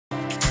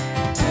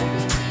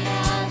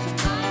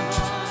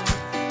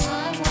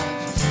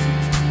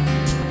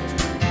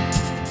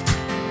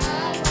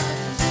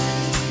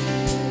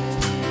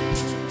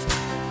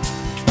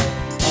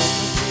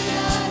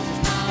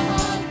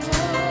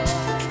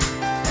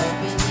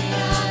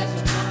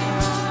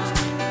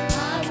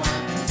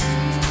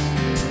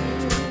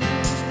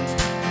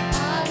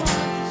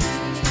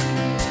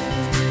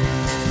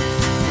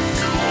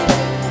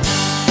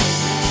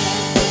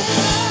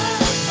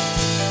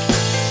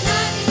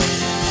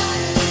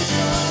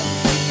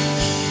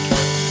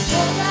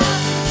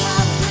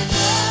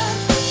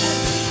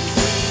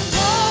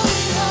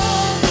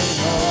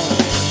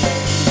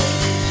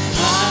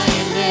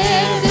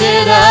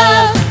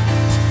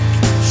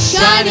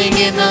shining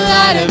in the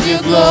light of your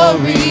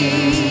glory.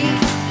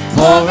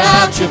 Pour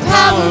out your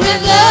power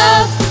and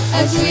love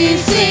as we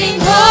sing,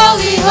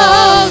 holy,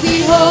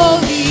 holy,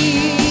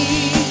 holy.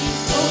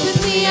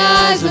 Open the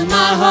eyes of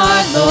my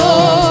heart,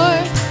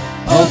 Lord.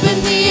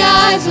 Open the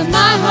eyes of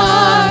my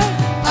heart.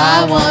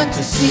 I want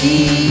to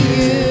see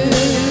you.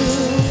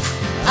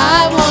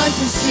 I want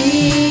to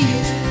see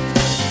you.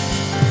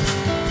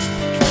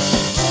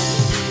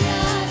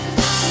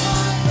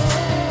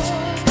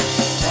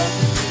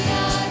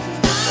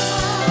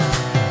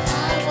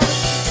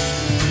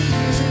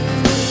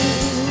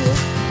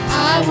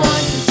 I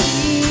want to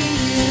see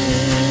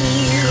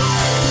you,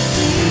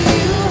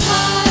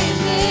 high and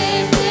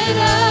lifted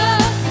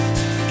up,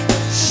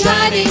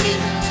 shining in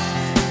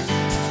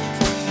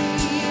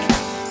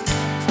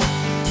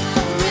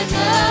power and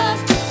love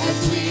as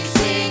we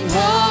sing,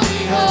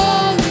 holy,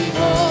 holy,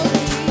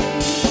 holy.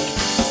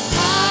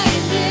 High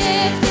and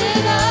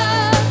lifted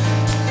up,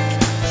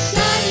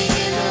 shining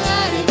in the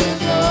light of your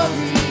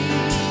glory.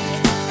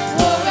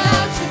 Pour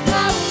out your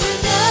power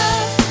and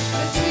love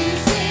as we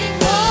sing,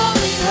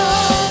 holy,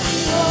 holy,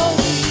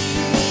 holy.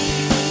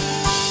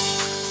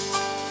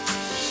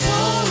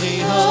 Holy,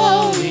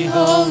 holy,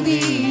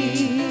 holy.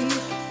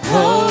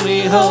 Holy,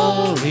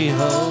 holy,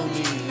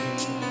 holy.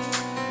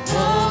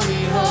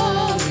 Holy,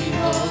 holy,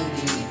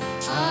 holy.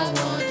 I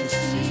want to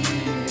see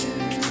you.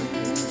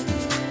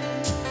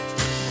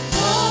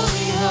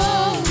 Holy,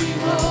 holy,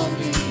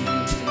 holy.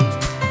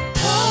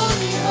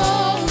 Holy,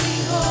 holy,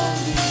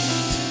 holy.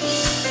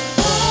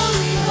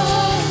 Holy,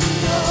 holy,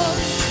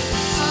 holy.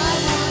 I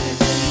want to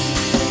see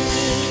you.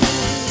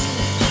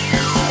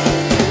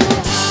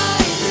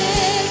 High and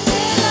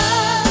lifted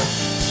up,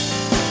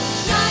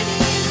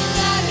 shining in the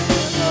light of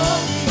your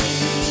glory.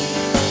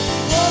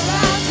 Pour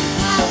out your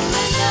power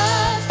and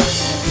love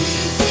as we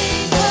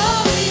sing,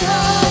 holy,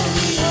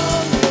 holy,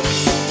 holy.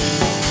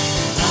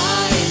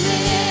 High and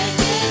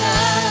lifted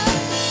up,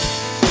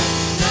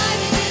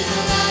 shining in the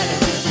light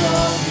of your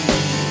glory.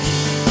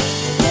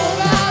 Pour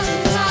out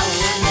your power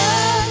and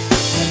love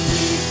as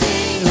we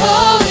sing,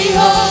 holy,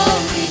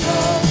 holy,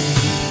 holy.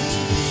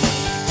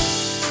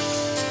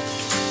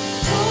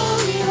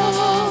 Holy,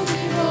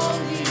 holy,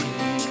 holy.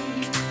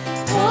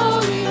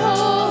 Holy,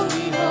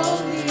 holy,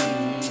 holy.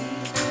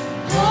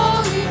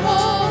 Holy,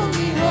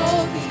 holy,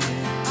 holy.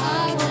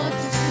 I want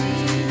to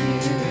see you.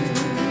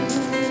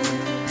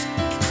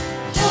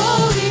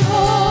 Holy,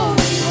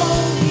 holy,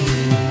 holy.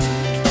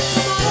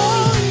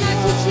 Holy, thank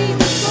you,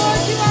 Jesus.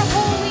 Lord, you are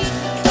holy.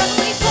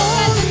 Revelation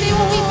says that they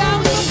will be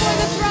bowing before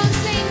the throne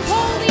saying,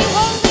 holy,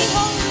 holy,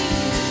 holy.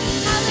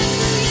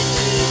 Hallelujah,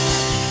 Jesus.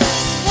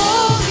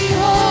 Holy,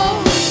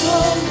 holy,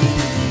 holy.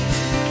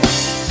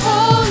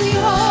 Holy,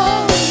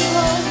 holy,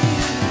 holy.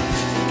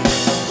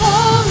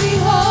 Holy,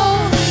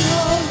 holy,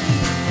 holy.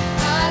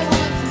 I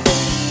want to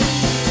see you.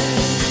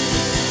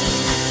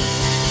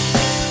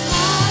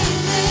 High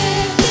and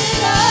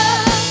lifted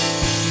up,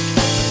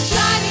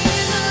 shining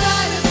in the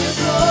light of your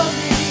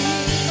glory.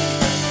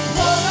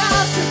 Pour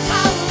out your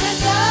power and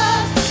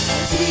love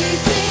as we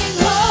sing,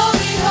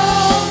 holy,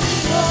 holy,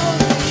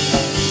 holy.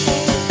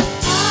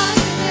 High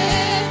and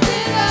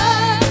lifted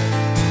up,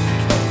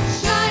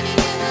 shining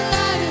in the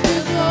light of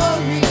your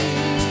glory.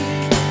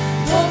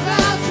 Pour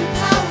out your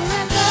power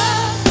and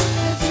love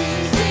as we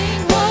sing,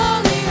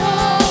 holy,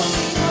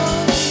 holy,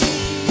 holy.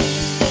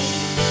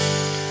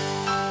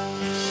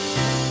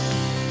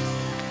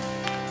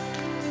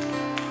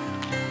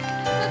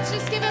 Let's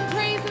just give him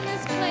praise in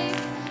this place.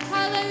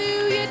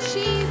 Hallelujah,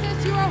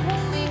 Jesus, you are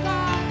holy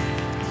God.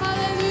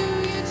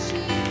 Hallelujah,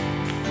 Jesus.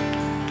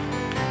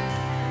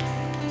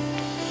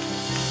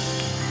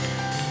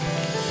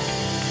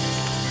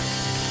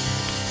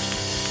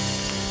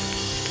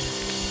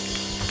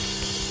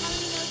 How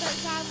many know that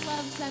God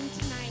loves them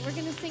tonight? We're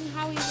going to sing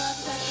How He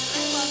Loves Us.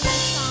 And I love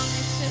this song.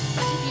 It's just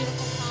such a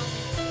beautiful song.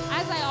 And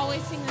as I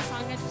always sing this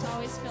song, I just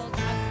always feel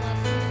God's love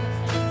come in the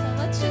place. So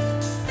let's just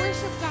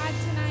worship God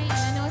tonight.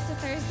 And I know it's a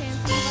Thursday and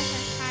some of us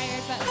are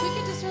tired, but if we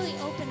could just really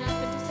open up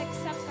and just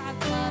accept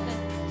God's love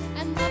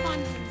and love on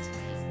Him tonight.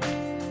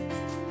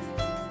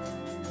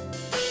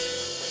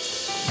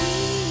 He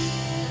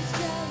is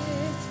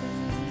jealous for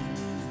me.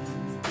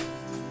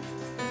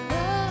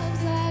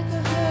 Love's like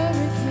a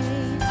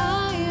hurricane.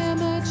 I am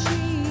a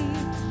tree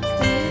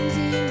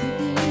bending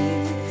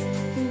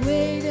beneath the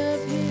weight of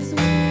His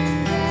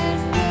wind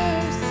and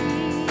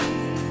mercy.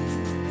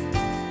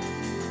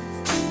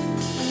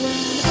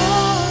 When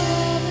all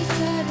of a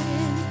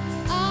sudden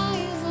I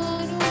am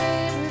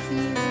unaware of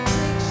the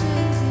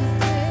afflictions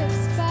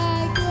eclipsed by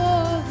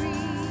glory.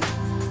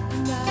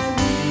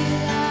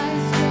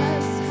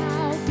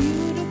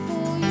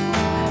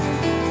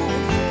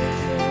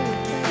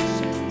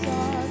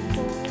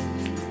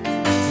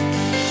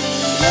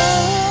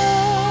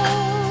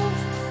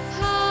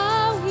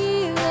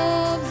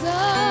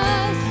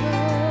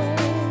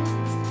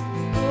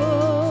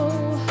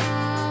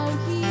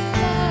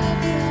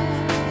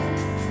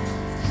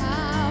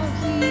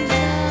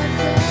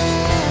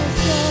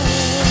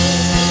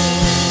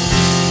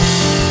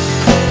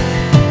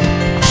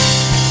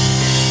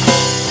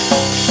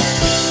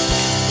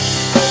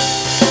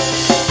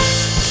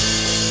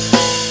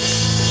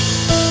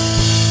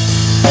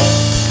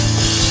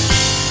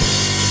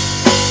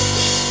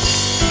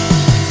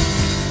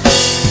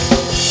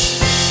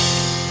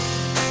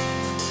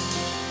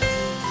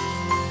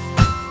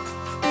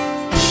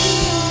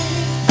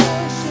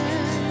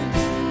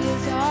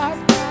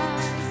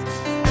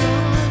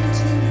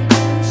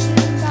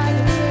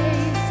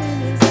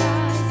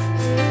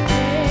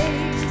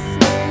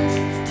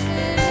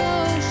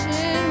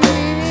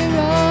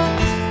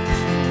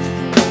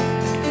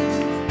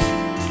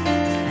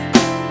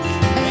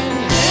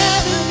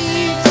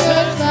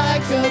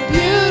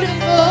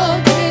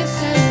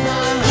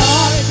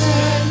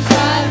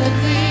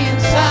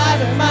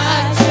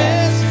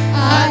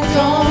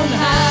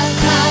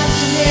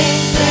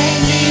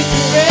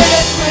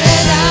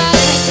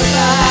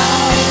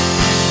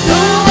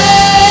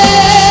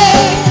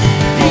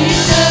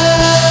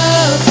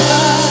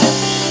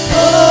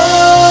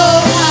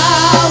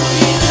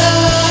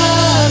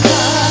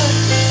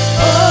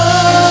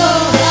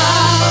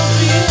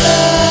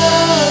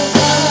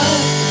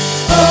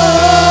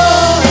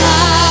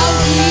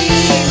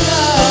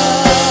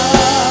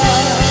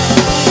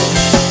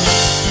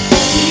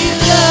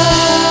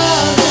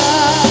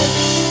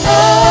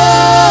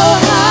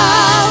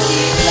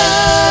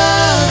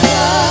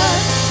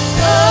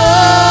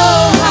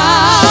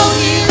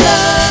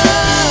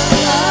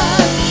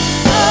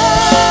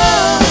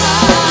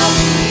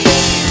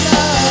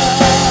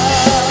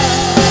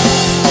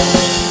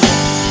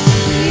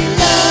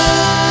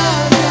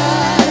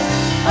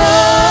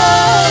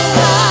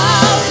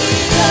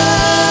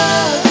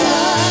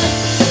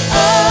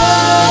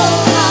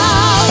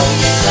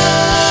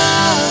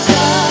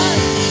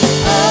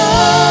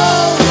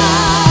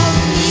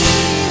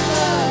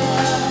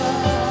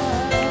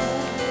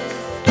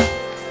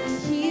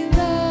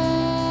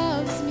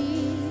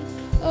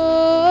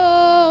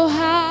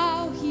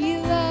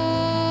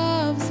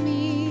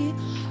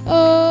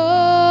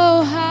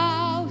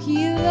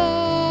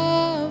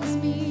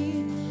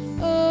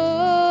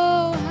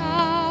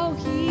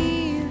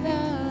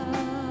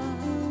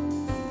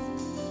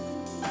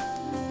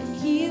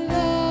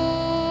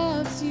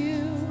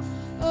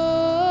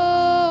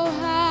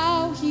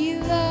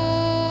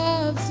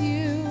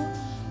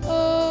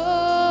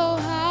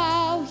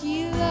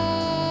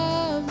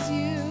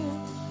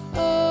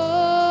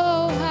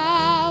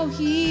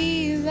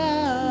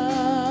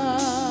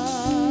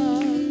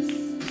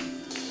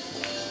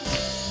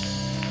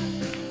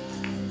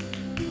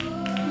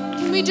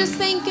 we just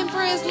thank him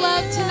for his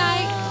love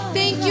tonight?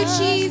 Thank you,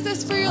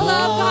 Jesus, for your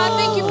love, God.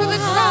 Thank you for the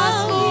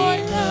cross, Lord.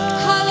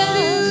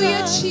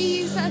 Hallelujah,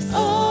 Jesus.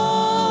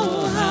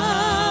 Oh,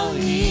 how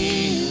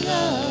he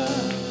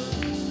loves.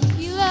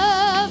 He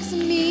loves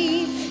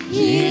me.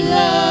 He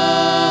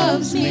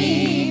loves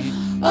me.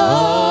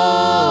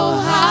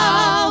 Oh,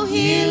 how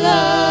he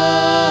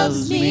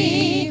loves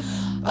me.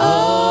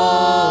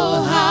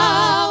 Oh,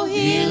 how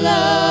he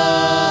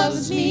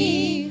loves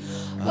me.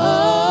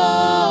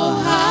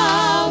 Oh,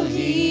 how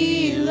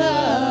he loves.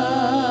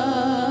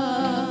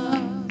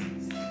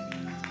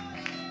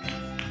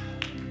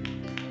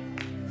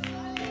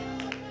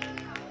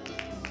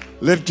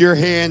 Lift your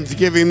hands,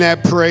 give him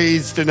that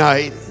praise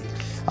tonight.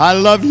 I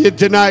love you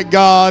tonight,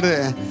 God.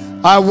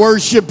 I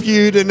worship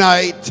you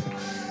tonight.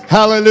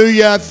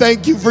 Hallelujah. I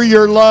thank you for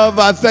your love.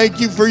 I thank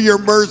you for your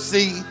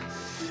mercy.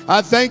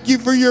 I thank you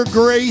for your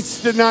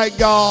grace tonight,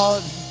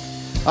 God.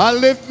 I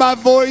lift my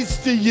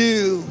voice to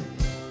you.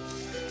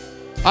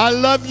 I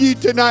love you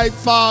tonight,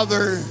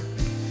 Father.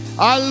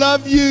 I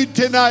love you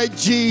tonight,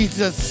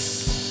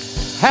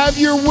 Jesus. Have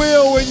your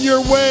will and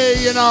your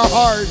way in our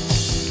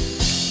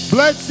hearts.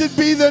 Blessed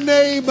be the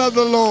name of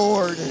the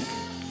Lord.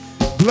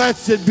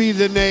 Blessed be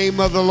the name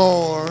of the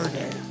Lord.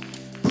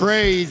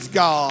 Praise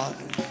God.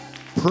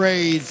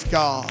 Praise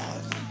God.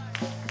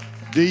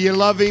 Do you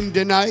love him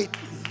tonight?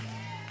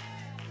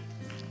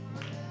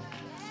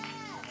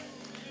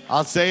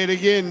 I'll say it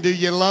again. Do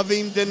you love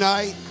him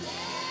tonight?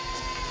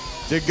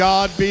 To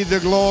God be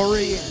the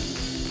glory.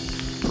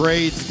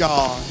 Praise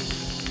God.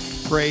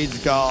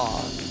 Praise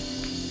God.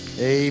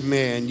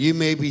 Amen. You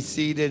may be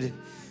seated.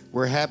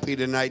 We're happy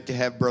tonight to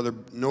have Brother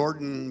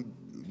Norton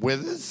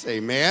with us.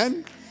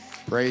 Amen.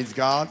 Praise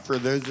God. For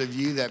those of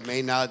you that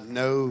may not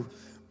know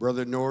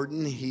Brother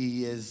Norton,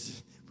 he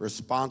is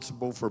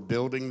responsible for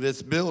building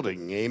this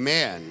building.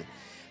 Amen.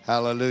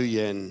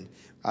 Hallelujah. And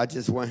I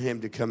just want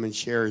him to come and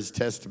share his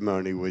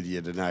testimony with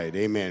you tonight.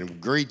 Amen.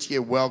 Greet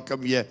you,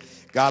 welcome you.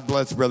 God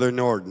bless Brother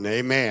Norton.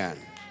 Amen.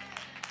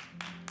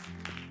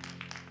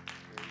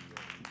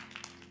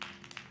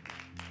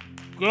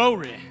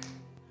 Glory.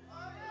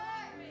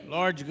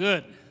 Lord's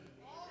good.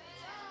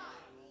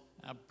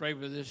 I pray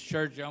for this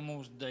church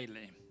almost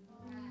daily.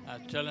 I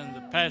was telling the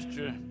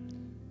pastor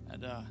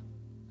that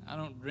I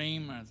don't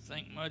dream or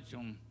think much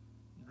on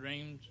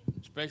dreams,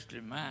 especially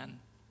mine.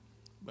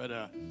 But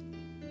the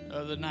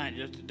other night,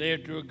 just a day or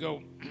two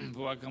ago,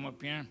 before I come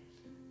up here,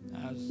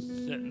 I was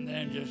sitting there,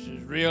 and just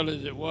as real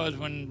as it was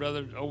when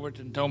Brother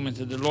Overton told me,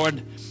 said, the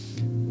Lord,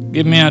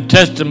 give me a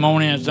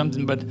testimony or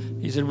something, but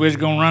he said, we're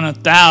going to run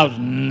 1,000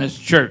 in this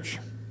church.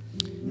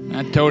 And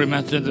I told him,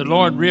 I said, the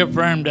Lord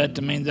reaffirmed that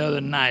to me the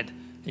other night.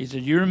 He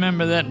said, you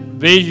remember that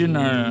vision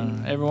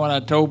or everyone I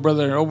told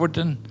Brother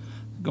Overton,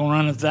 going to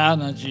run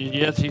 1,000? I said,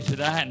 yes. He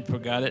said, I hadn't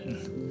forgot it.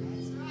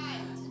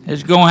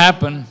 It's going to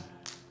happen.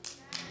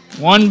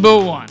 One by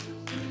one.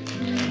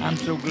 I'm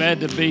so glad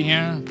to be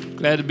here,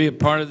 glad to be a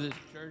part of this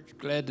church,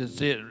 glad to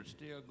see it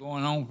still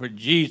going on for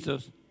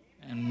Jesus.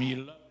 And we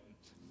love him.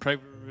 Pray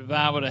for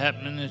revival to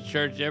happen in this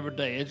church every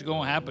day. It's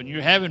going to happen.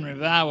 You're having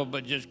revival,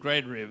 but just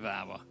great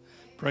revival.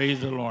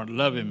 Praise the Lord.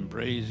 Love him.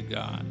 Praise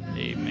God.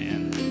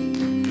 Amen.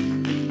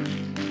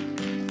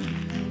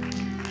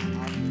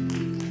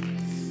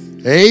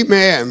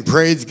 Amen.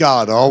 Praise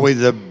God.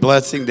 Always a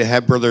blessing to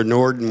have Brother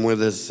Norton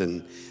with us,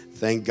 and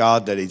thank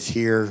God that he's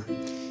here.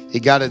 He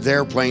got his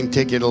airplane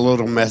ticket a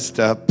little messed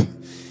up.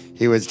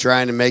 He was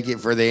trying to make it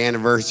for the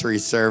anniversary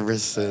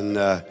service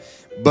and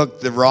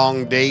booked the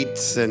wrong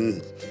dates,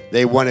 and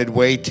they wanted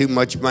way too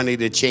much money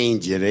to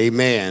change it.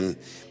 Amen.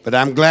 But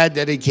I'm glad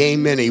that he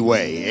came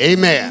anyway.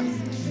 Amen.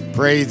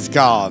 Praise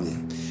God.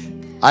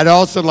 I'd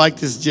also like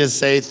to just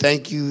say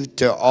thank you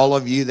to all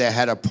of you that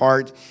had a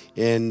part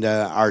in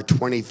our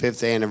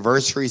 25th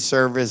anniversary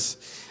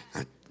service.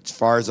 As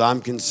far as I'm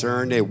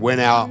concerned, it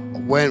went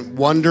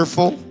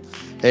wonderful.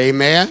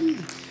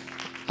 Amen.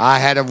 I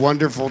had a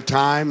wonderful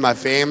time. My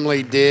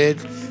family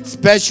did.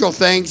 Special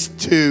thanks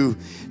to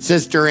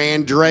Sister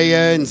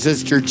Andrea and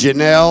Sister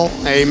Janelle.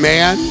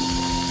 Amen.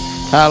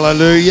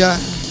 Hallelujah.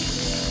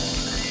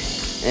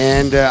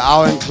 And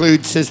I'll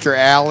include Sister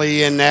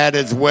Allie in that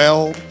as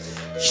well.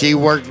 She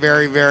worked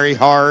very, very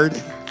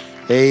hard.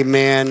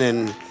 Amen.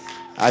 And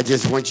I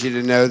just want you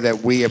to know that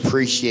we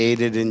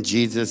appreciate it in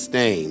Jesus'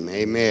 name.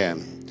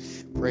 Amen.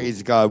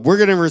 Praise God. We're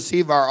going to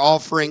receive our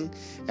offering.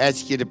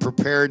 Ask you to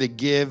prepare to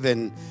give,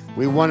 and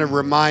we want to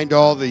remind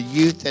all the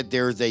youth that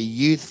there's a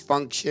youth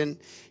function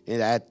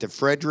at the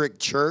Frederick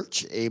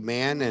Church,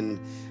 amen, and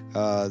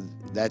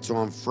that's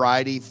on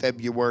Friday,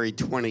 February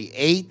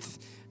 28th,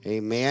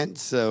 amen.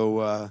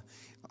 So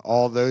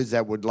all those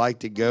that would like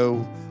to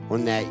go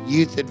on that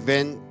youth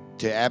event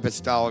to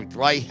Apostolic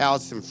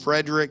Lighthouse in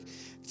Frederick,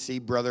 see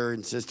Brother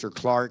and Sister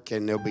Clark,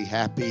 and they'll be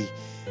happy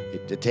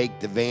to take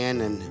the van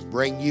and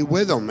bring you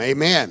with them,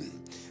 amen.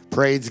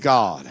 Praise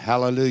God.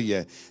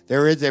 Hallelujah.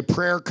 There is a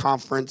prayer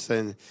conference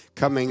and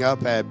coming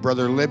up at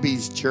Brother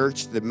Libby's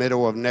church the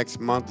middle of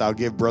next month. I'll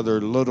give Brother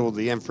Little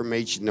the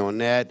information on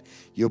that.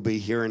 You'll be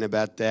hearing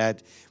about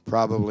that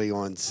probably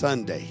on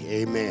Sunday.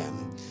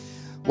 Amen.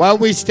 While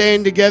we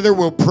stand together,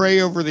 we'll pray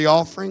over the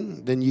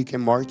offering. Then you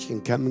can march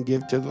and come and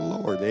give to the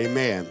Lord.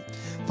 Amen.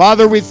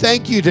 Father, we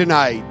thank you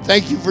tonight.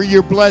 Thank you for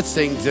your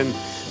blessings, and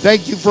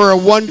thank you for a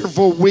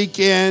wonderful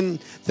weekend.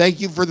 Thank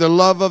you for the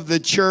love of the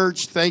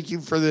church. Thank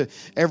you for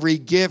every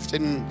gift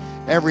and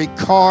every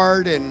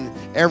card and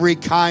every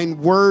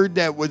kind word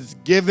that was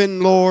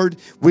given, Lord.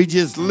 We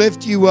just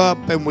lift you up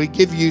and we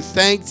give you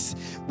thanks.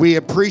 We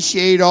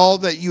appreciate all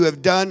that you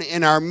have done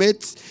in our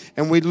midst,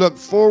 and we look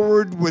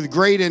forward with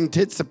great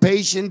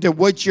anticipation to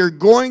what you're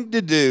going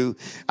to do.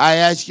 I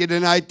ask you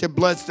tonight to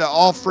bless the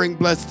offering,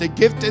 bless the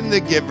gift and the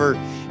giver.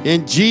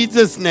 In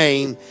Jesus'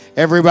 name,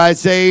 everybody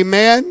say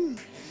amen.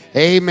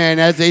 Amen.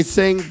 As they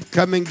sing,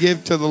 come and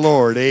give to the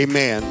Lord.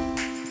 Amen.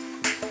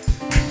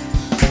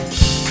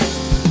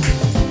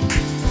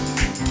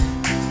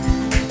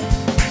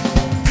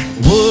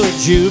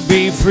 Would you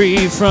be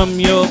free from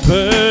your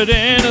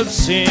burden of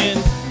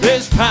sin?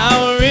 There's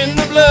power in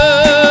the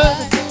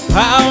blood,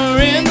 power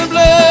in the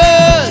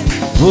blood.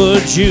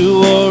 Would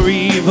you or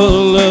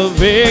evil a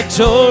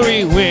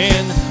victory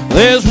win?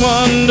 There's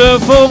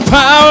wonderful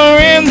power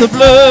in the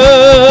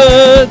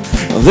blood.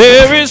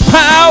 There is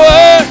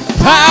power,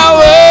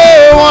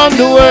 power,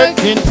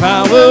 wonder-working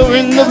power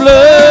in the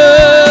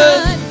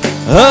blood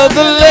of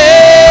the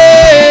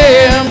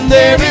Lamb.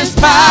 There is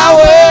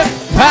power,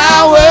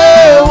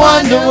 power,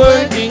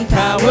 wonder-working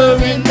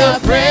power in the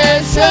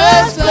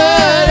precious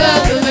blood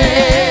of the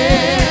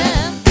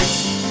Lamb.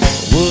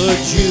 Would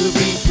you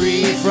be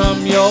free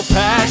from your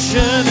passion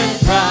and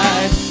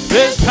pride?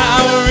 There's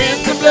power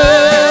in the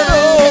blood,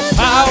 oh,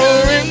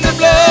 power in the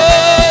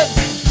blood.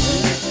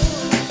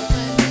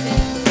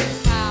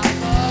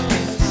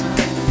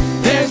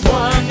 There's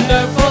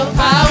wonderful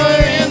power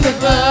in the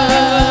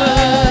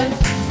blood.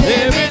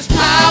 There is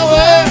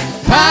power,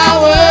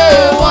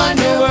 power,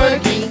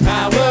 wonder-working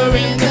power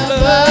in the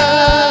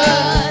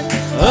blood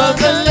of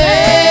the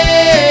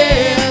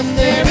Lamb.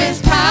 There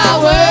is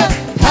power,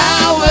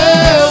 power,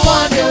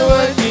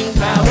 wonder-working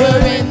power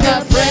in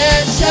the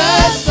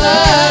precious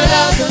blood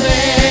of the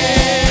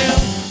Lamb.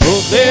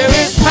 Oh, there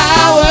is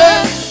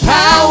power,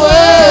 power,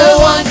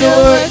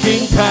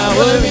 wonder-working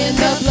power in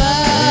the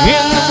blood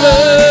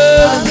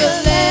of the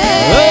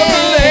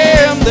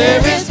Lamb.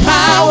 There is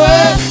power,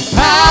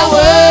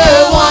 power,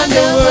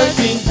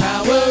 wonder-working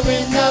power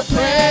in the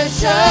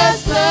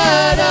precious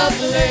blood of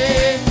the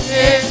Lamb.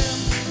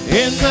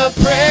 In the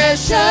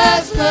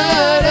precious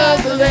blood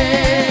of the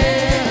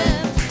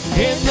Lamb.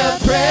 In the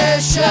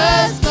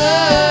precious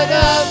blood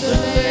of the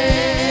Lamb.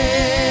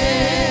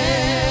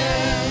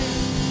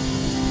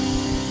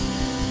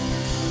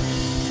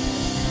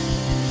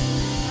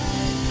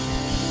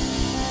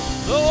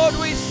 Lord,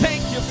 we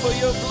thank you for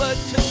your blood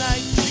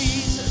tonight,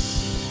 Jesus.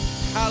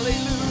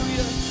 Hallelujah.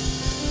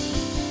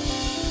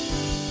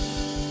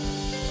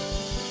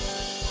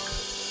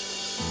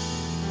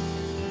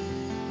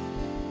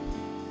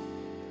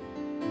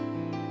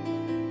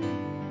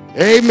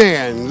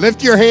 Amen.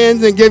 Lift your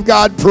hands and give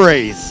God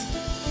praise.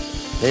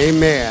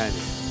 Amen.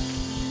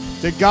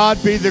 To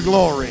God be the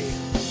glory.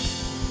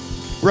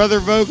 Brother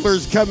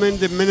Vogler's coming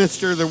to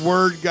minister the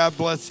word. God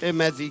bless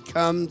him as he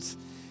comes.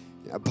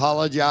 I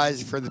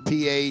apologize for the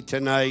PA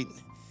tonight.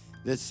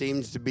 This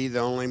seems to be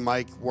the only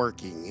mic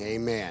working.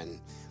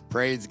 Amen.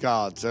 Praise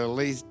God. So at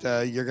least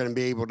you're going to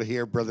be able to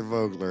hear Brother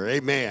Vogler.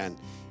 Amen.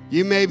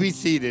 You may be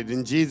seated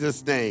in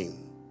Jesus' name.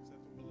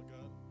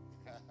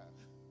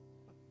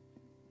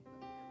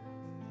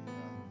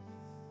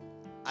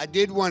 I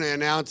did want to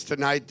announce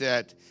tonight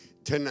that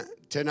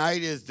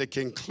tonight is the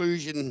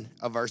conclusion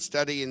of our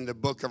study in the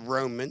book of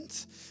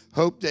Romans.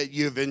 Hope that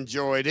you've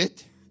enjoyed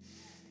it.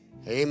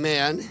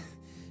 Amen.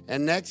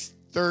 And next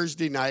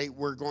Thursday night,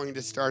 we're going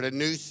to start a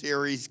new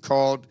series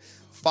called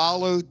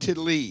Follow to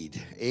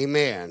Lead.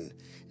 Amen.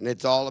 And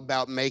it's all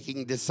about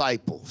making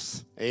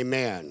disciples.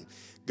 Amen.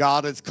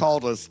 God has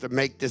called us to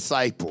make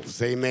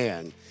disciples.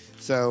 Amen.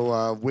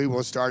 So we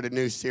will start a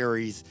new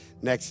series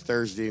next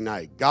Thursday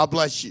night. God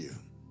bless you.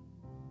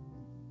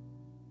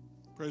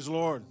 Praise the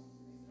Lord.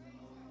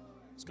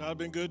 Has God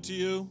been good to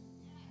you?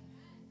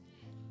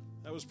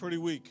 That was pretty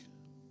weak.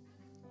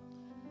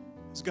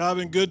 Has God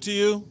been good to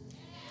you?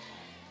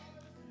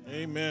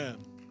 Amen.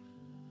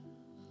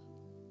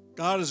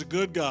 God is a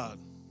good God.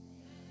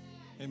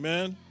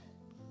 Amen.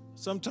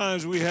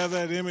 Sometimes we have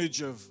that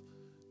image of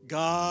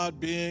God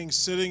being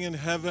sitting in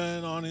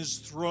heaven on his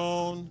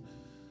throne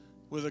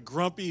with a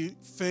grumpy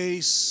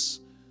face,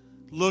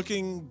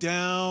 looking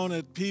down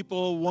at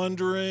people,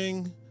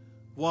 wondering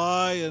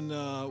why and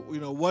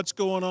what's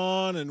going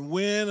on and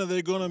when are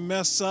they going to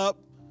mess up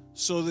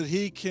so that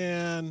he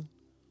can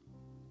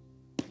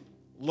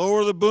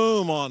lower the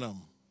boom on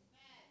them.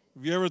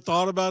 Have you ever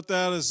thought about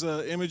that as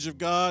an image of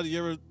God?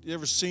 You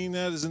ever seen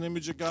that as an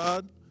image of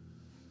God?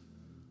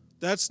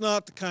 That's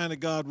not the kind of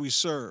God we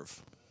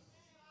serve.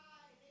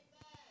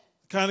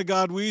 The kind of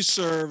God we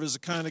serve is the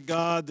kind of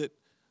God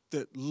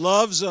that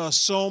loves us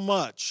so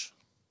much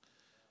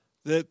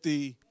that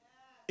the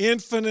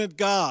infinite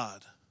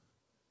God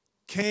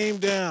came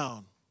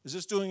down. Is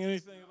this doing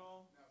anything at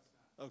all?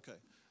 Okay.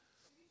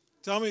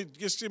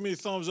 Just give me a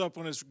thumbs up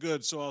when it's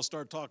good so I'll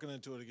start talking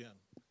into it again.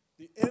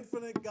 The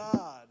infinite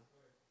God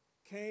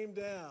came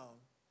down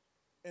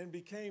and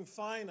became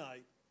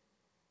finite,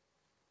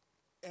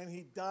 and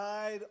he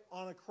died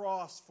on a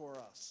cross for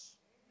us.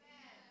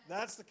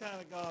 That's the kind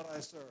of God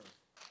I serve.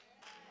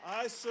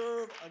 I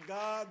serve a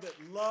God that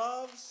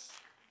loves.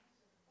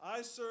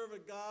 I serve a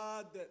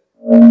God that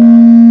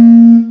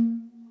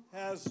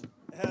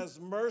has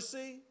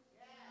mercy.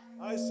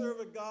 I serve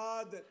a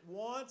God that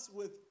wants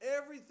with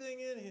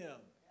everything in him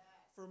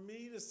for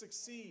me to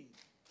succeed.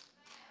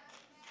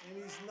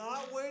 And he's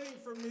not waiting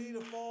for me to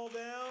fall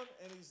down,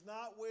 and he's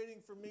not waiting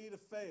for me to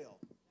fail.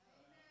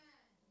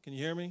 Can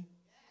you hear me?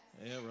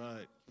 Yeah,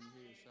 right. Can you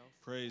hear yourself?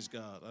 Praise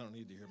God. I don't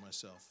need to hear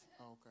myself.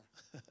 Oh,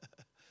 okay.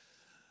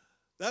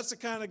 That's the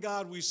kind of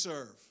God we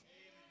serve.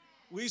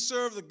 We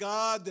serve the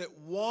God that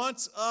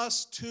wants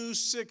us to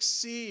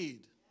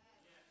succeed.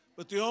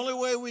 But the only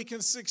way we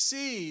can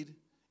succeed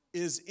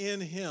is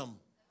in him.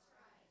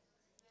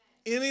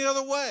 Any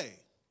other way,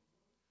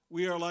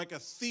 we are like a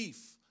thief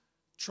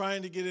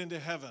trying to get into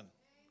heaven,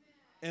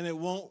 and it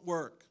won't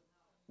work.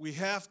 We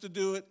have to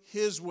do it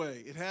his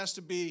way. It has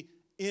to be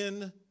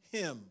in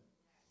him.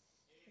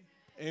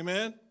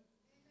 Amen?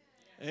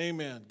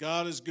 Amen.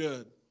 God is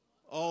good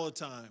all the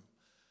time.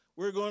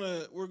 We're going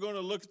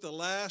to look at the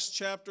last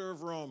chapter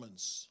of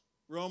Romans,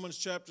 Romans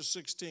chapter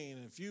 16.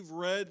 And if you've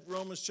read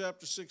Romans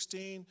chapter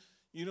 16,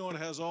 you know it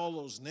has all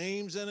those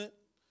names in it.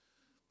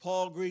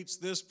 Paul greets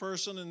this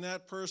person and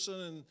that person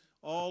and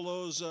all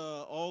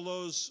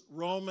those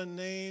Roman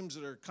names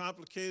that are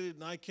complicated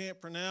and I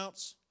can't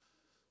pronounce.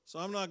 So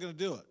I'm not going to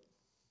do it.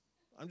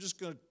 I'm just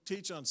going to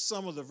teach on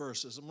some of the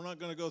verses, and we're not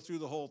going to go through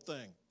the whole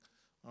thing.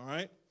 All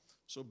right?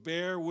 So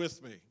bear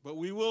with me. But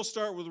we will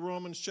start with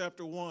Romans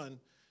chapter 1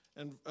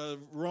 and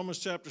Romans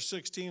chapter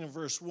 16 and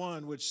verse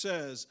 1, which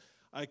says,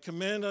 I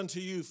commend unto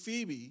you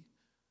Phoebe,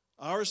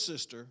 our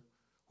sister,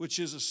 which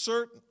is a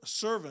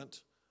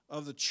servant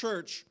of the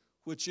church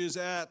which is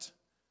at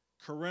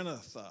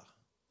Corinth,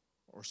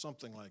 or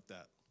something like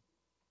that.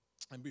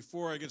 And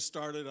before I get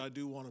started, I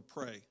do want to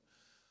pray.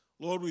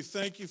 Lord, we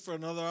thank you for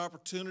another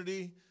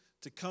opportunity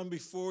to come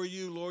before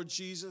you, Lord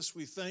Jesus.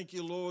 We thank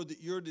you, Lord,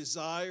 that your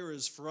desire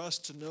is for us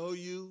to know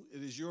you.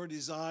 It is your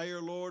desire,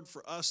 Lord,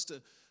 for us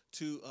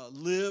to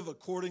live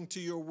according to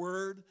your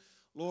word.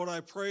 Lord,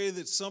 I pray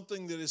that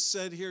something that is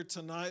said here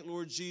tonight,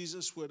 Lord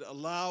Jesus, would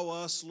allow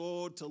us,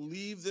 Lord, to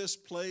leave this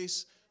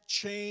place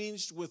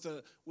changed with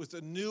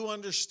a new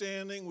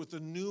understanding, with a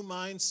new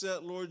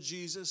mindset, Lord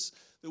Jesus,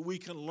 that we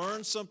can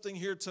learn something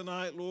here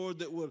tonight, Lord,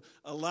 that would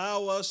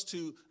allow us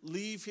to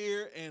leave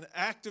here and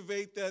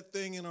activate that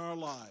thing in our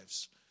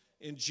lives.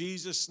 In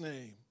Jesus'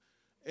 name,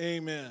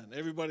 amen.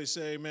 Everybody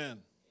say amen.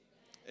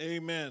 Amen.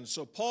 Amen.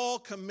 So Paul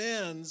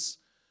commends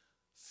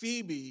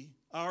Phoebe,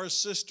 our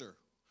sister.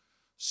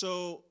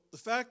 So the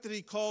fact that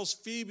he calls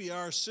Phoebe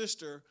our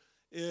sister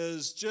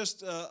is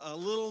just a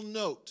little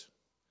note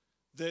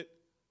that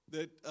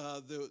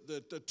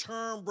the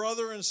term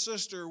brother and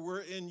sister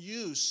were in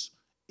use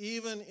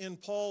even in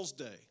Paul's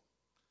day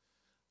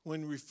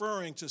when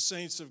referring to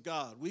saints of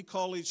God. We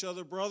call each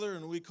other brother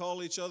and we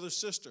call each other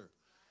sister.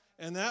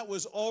 And that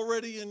was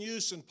already in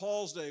use in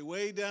Paul's day.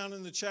 Way down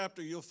in the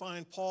chapter, you'll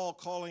find Paul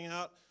calling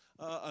out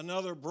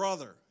another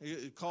brother,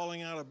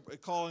 calling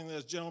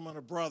this gentleman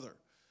a brother.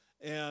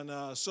 And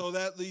so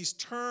that these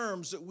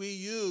terms that we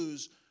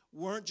use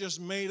weren't just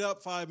made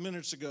up 5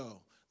 minutes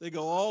ago. They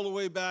go all the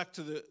way back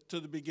to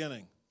the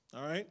beginning,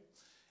 all right?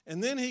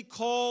 And then he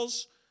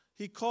calls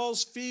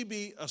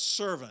Phoebe a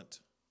servant.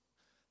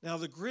 Now,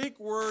 the Greek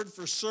word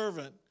for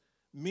servant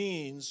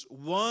means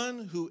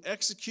one who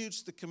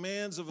executes the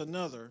commands of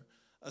another,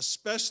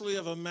 especially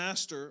of a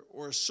master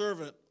or a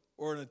servant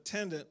or an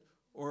attendant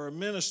or a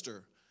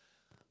minister.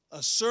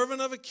 A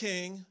servant of a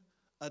king,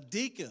 a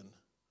deacon,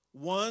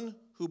 one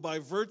who by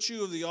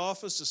virtue of the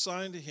office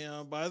assigned to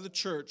him by the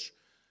church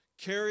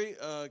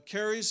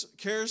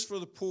cares for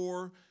the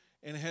poor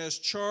and has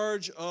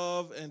charge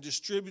of and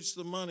distributes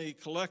the money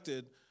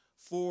collected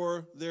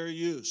for their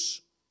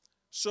use.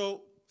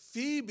 So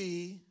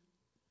Phoebe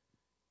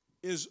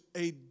is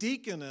a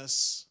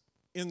deaconess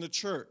in the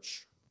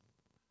church.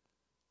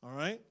 All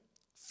right?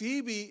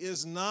 Phoebe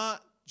is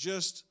not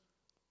just,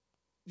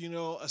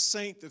 a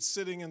saint that's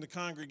sitting in the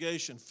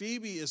congregation.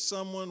 Phoebe is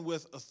someone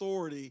with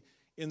authority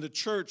in the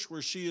church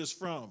where she is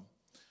from.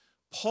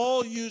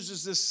 Paul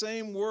uses this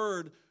same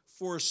word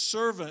for a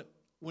servant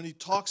when he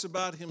talks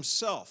about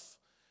himself.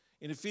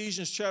 In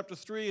Ephesians chapter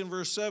 3 and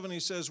verse 7, he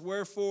says,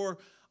 wherefore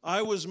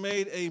I was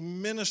made a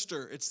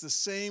minister. It's the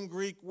same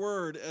Greek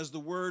word as the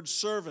word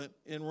servant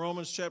in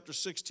Romans chapter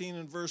 16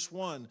 and verse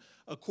 1.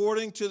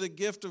 According to the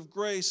gift of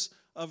grace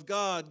of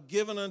God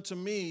given unto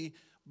me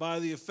by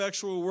the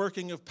effectual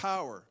working of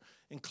power.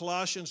 In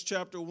Colossians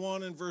chapter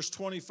 1 and verse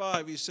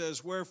 25, he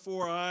says,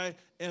 wherefore I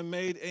am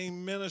made a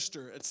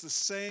minister. It's the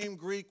same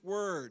Greek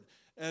word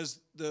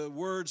as the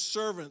word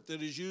servant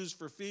that is used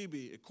for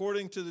Phoebe.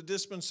 According to the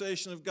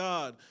dispensation of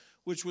God,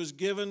 which was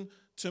given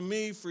to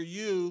me for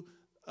you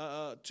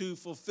to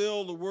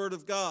fulfill the word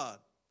of God.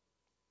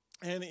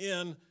 And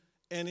in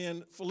And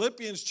in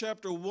Philippians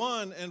chapter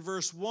 1 and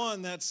verse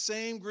 1, that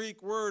same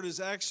Greek word is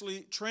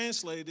actually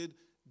translated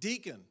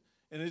deacon.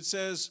 And it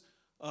says,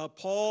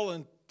 Paul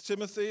and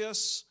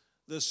Timotheus,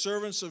 the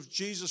servants of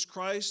Jesus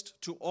Christ,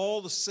 to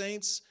all the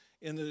saints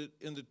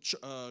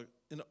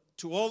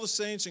to all the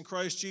saints in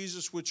Christ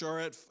Jesus which are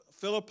at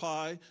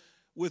Philippi,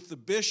 with the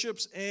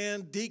bishops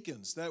and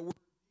deacons. That word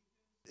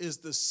is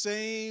the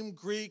same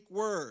Greek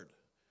word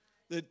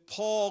that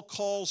Paul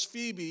calls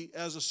Phoebe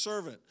as a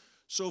servant.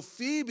 So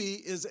Phoebe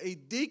is a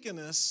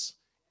deaconess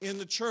in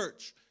the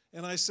church.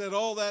 And I said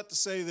all that to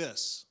say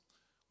this.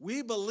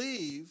 We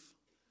believe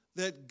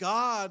that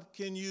God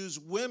can use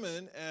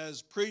women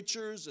as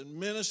preachers and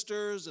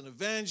ministers and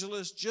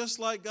evangelists just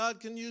like God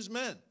can use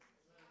men.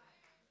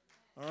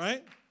 All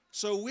right?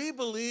 So we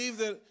believe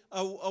that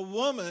a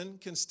woman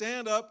can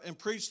stand up and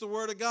preach the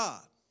word of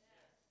God.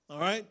 All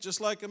right? Just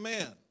like a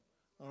man.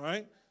 All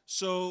right?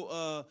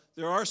 So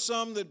there are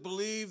some that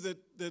believe that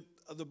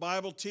the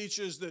Bible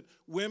teaches that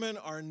women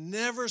are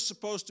never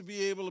supposed to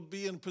be able to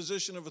be in a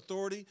position of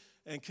authority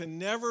and can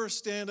never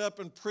stand up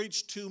and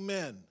preach to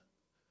men.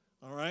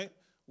 All right?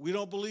 We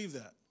don't believe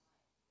that.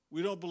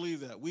 We don't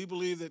believe that. We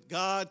believe that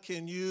God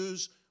can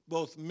use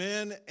both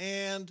men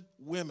and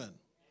women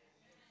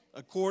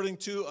according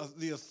to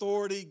the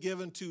authority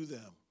given to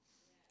them.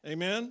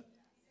 Amen?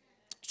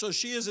 So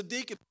she is a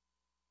deacon.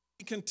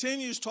 He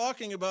continues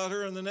talking about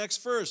her in the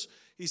next verse.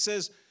 He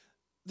says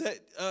that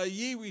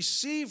ye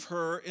receive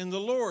her in the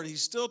Lord.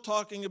 He's still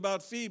talking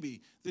about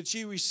Phoebe. That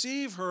ye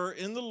receive her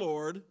in the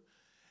Lord,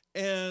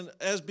 and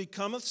as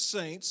becometh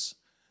saints,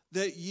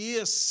 that ye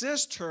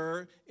assist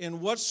her in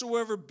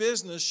whatsoever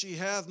business she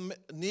hath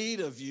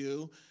need of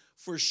you,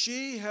 for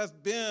she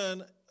hath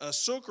been a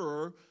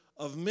succorer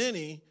of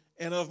many,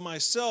 and of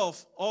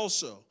myself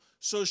also.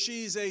 So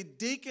she's a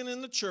deacon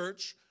in the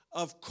church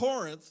of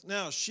Corinth.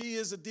 Now, she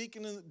is a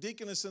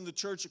deaconess in the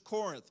church of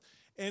Corinth.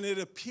 And it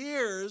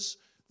appears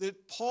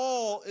that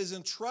Paul is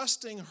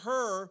entrusting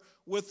her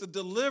with the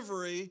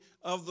delivery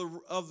of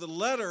the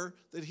letter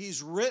that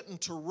he's written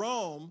to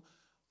Rome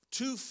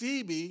to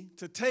Phoebe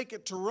to take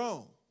it to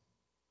Rome.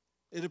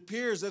 It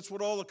appears that's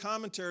what all the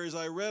commentaries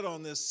I read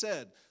on this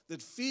said,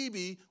 that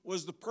Phoebe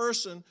was the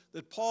person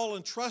that Paul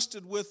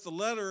entrusted with the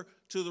letter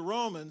to the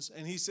Romans,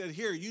 and he said,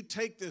 here, you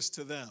take this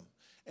to them.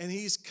 And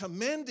he's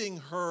commending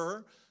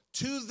her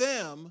to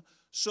them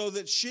so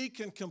that she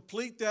can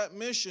complete that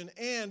mission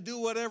and do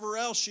whatever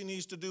else she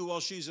needs to do while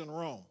she's in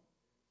Rome.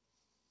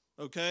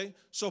 Okay?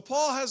 So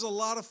Paul has a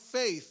lot of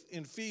faith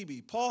in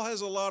Phoebe. Paul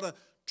has a lot of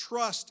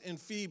trust in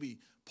Phoebe.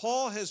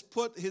 Paul has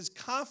put his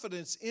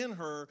confidence in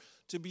her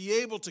to be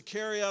able to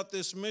carry out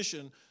this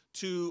mission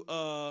to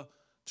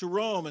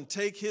Rome and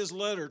take his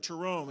letter to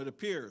Rome, it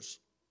appears.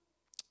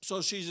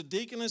 So she's a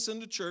deaconess in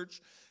the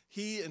church.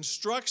 He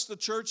instructs the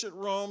church at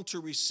Rome to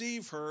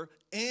receive her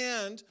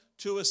and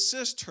to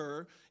assist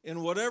her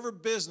in whatever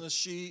business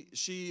she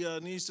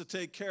needs to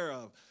take care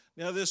of.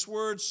 Now, this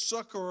word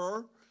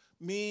succorer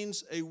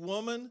means a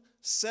woman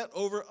set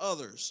over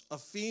others, a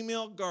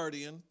female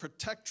guardian,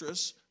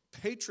 protectress,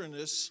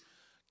 patroness,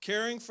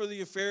 caring for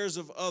the affairs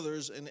of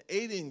others and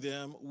aiding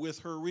them with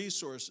her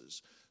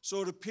resources.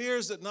 So it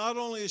appears that not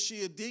only is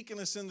she a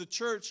deaconess in the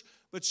church,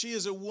 but she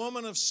is a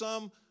woman of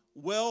some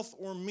wealth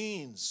or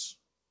means.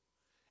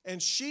 And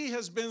she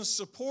has been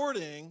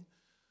supporting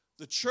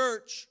the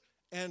church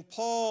and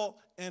Paul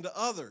and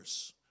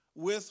others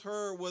with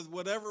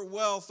whatever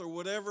wealth or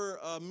whatever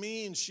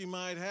means she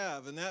might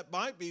have. And that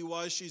might be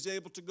why she's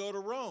able to go to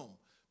Rome,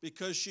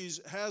 because she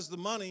has the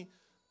money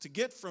to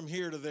get from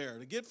here to there,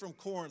 to get from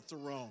Corinth to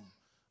Rome.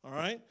 All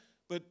right?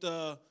 But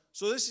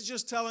so this is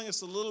just telling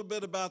us a little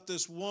bit about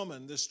this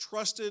woman, this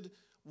trusted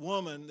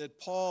woman that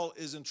Paul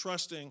is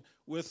entrusting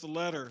with the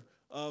letter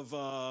of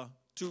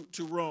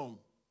to Rome.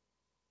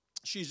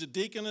 She's a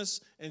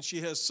deaconess, and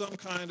she has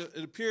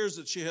it appears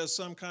that she has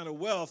some kind of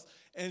wealth,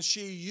 and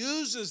she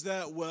uses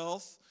that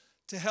wealth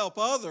to help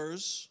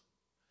others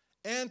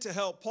and to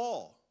help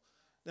Paul.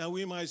 Now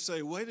we might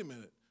say, wait a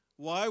minute,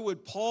 why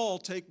would Paul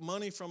take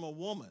money from a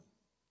woman?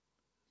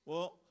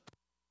 Well,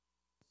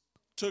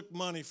 took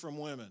money from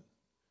women.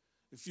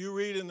 If you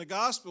read in the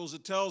Gospels,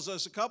 it tells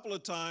us a couple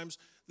of times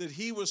that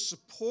he was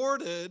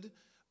supported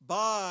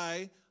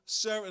by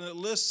and it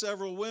lists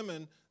several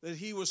women that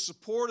he was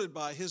supported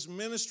by. His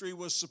ministry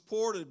was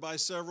supported by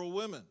several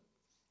women.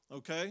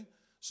 Okay?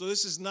 So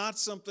this is not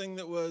something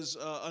that was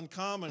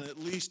uncommon, at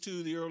least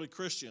to the early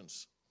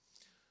Christians.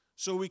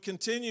 So we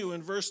continue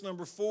in verse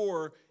number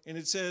 4, and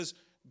it says,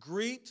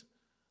 greet,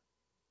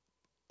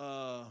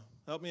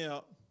 help me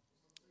out,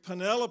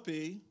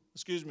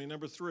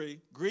 number 3,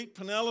 greet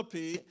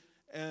Penelope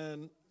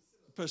and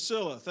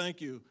Priscilla,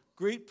 thank you.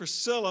 Greet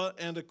Priscilla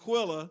and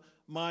Aquila,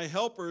 my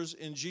helpers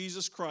in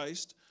Jesus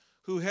Christ,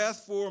 who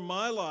hath for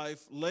my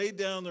life laid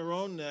down their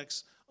own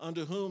necks,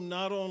 unto whom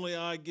not only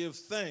I give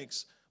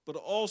thanks, but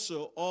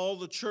also all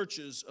the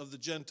churches of the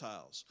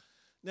Gentiles.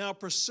 Now,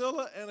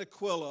 Priscilla and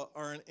Aquila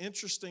are an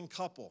interesting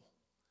couple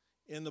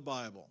in the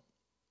Bible.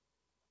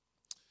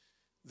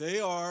 They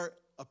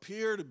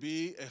appear to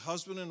be a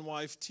husband and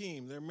wife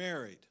team. They're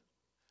married.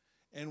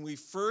 And we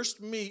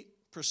first meet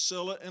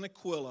Priscilla and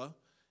Aquila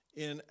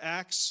in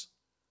Acts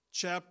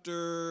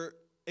chapter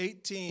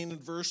 18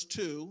 and verse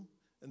 2.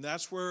 And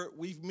that's where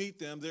we meet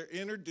them. They're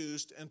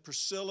introduced, and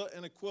Priscilla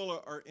and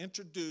Aquila are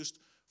introduced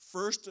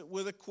first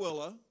with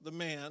Aquila, the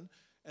man,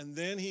 and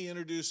then he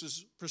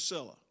introduces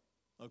Priscilla.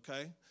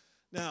 Okay?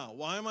 Now,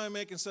 why am I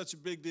making such a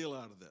big deal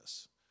out of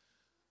this?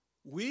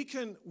 We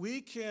can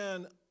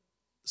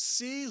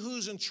see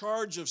who's in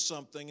charge of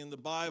something in the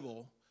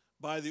Bible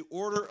by the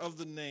order of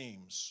the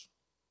names.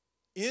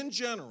 In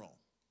general,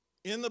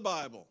 in the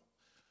Bible,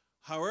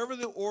 however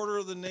the order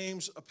of the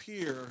names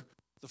appear,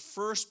 the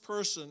first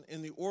person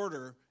in the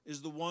order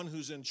is the one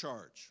who's in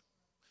charge.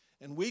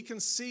 And we can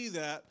see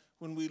that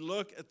when we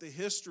look at the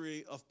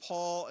history of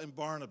Paul and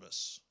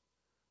Barnabas.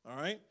 All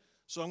right?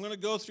 So I'm going to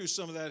go through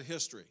some of that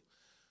history.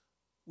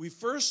 We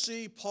first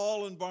see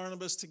Paul and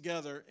Barnabas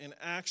together in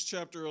Acts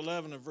chapter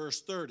 11 and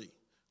verse 30,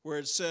 where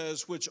it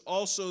says, which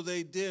also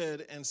they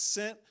did and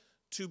sent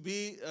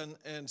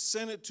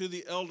it to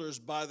the elders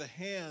by the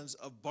hands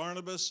of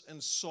Barnabas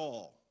and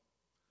Saul.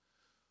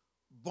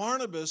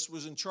 Barnabas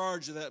was in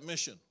charge of that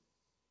mission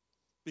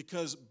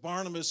because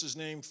Barnabas is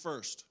named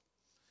first.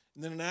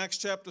 And then in Acts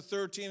chapter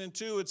 13 and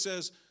 2, it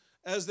says,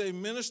 as they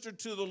ministered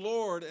to the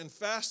Lord and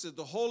fasted,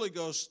 the Holy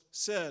Ghost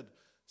said,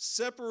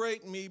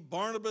 separate me,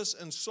 Barnabas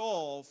and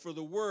Saul, for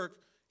the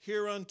work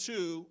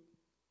hereunto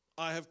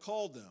I have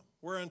called them.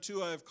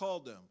 Whereunto I have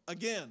called them.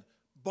 Again,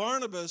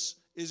 Barnabas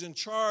is in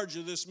charge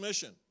of this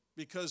mission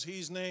because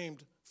he's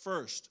named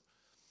first.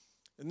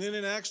 And then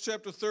in Acts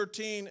chapter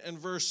 13 and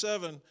verse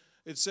 7,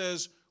 it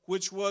says,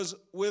 which was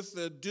with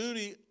the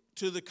duty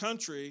to the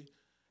country,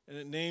 and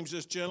it names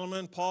this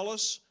gentleman,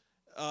 Paulus,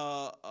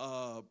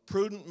 a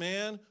prudent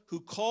man, who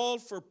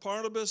called for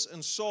Barnabas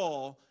and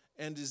Saul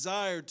and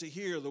desired to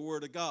hear the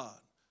word of God.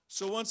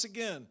 So once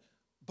again,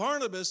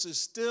 Barnabas is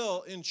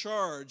still in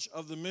charge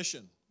of the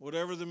mission,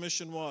 whatever the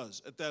mission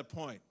was at that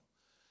point.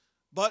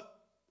 But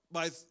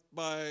by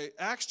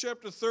Acts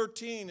chapter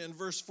 13 and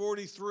verse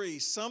 43,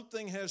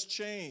 something has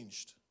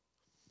changed.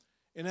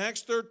 In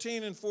Acts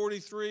 13 and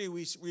 43,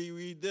 we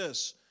read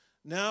this.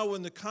 Now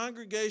when the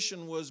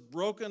congregation was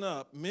broken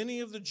up,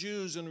 many of the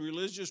Jews and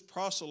religious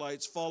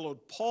proselytes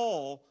followed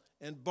Paul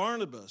and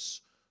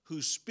Barnabas,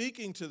 who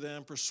speaking to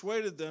them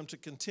persuaded them to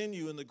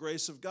continue in the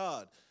grace of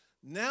God.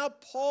 Now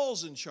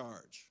Paul's in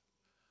charge.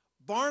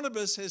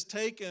 Barnabas has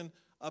taken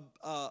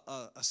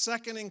a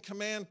second in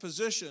command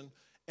position,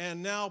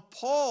 and now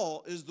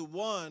Paul is the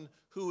one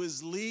who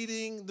is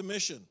leading the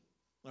mission.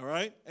 All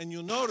right? And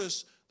you'll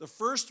notice the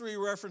first three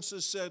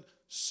references said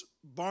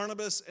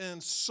Barnabas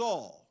and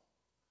Saul.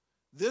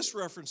 This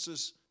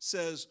reference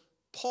says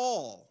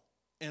Paul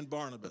and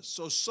Barnabas.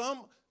 So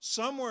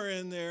somewhere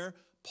in there,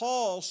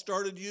 Saul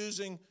started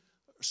using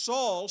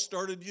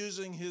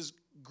his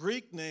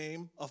Greek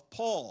name of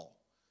Paul.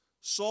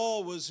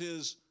 Saul was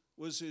his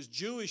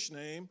Jewish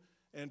name,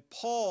 and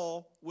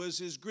Paul was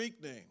his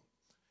Greek name.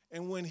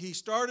 And when he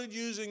started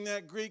using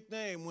that Greek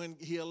name, when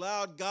he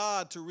allowed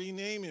God to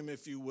rename him,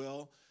 if you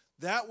will,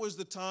 that was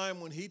the time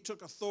when he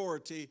took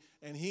authority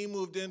and he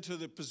moved into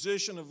the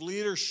position of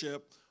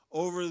leadership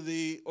over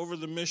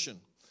the mission.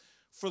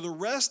 For the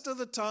rest of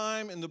the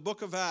time in the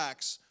book of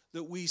Acts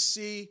that we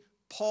see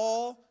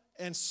Paul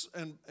and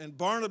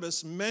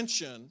Barnabas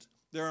mentioned,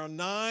 there are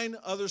 9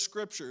 other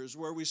scriptures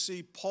where we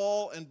see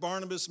Paul and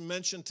Barnabas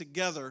mentioned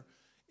together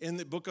in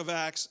the book of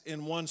Acts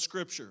in one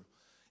scripture.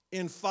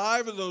 In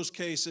 5 of those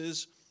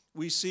cases,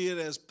 we see it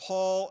as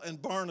Paul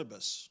and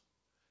Barnabas.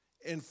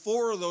 In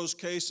 4 of those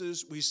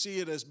cases, we see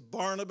it as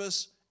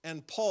Barnabas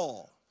and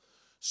Paul.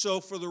 So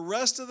for the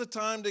rest of the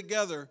time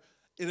together,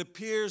 it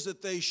appears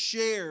that they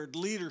shared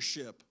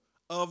leadership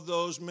of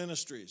those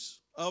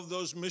ministries, of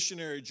those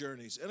missionary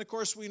journeys. And of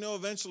course, we know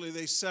eventually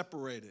they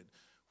separated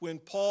when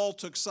Paul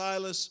took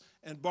Silas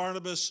and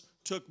Barnabas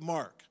took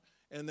Mark,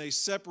 and they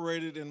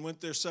separated and went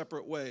their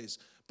separate ways.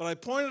 But I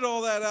pointed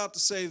all that out to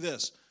say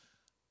this.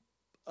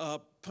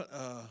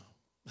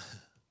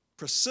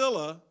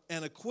 Priscilla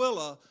and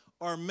Aquila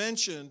are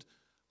mentioned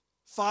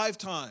 5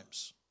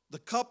 times. The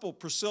couple,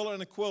 Priscilla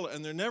and Aquila,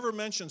 and they're never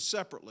mentioned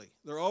separately.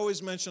 They're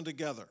always mentioned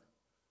together.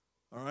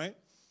 All right?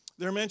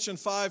 They're mentioned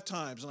 5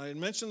 times. And I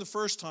mentioned the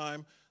first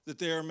time that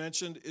they are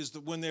mentioned is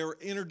when they were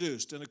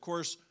introduced. And of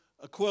course,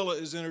 Aquila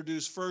is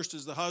introduced first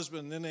as the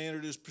husband, and then they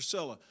introduce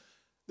Priscilla.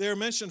 They are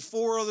mentioned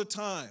 4 other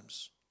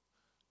times.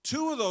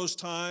 2 of those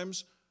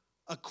times,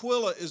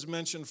 Aquila is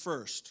mentioned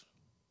first.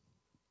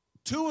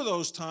 2 of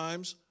those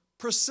times,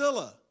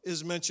 Priscilla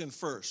is mentioned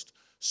first.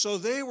 So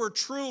they were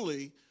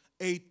truly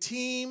a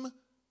team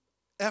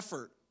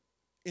effort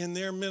in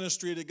their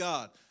ministry to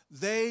God.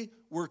 They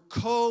were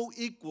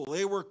co-equal.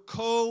 They were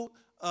co-pastors,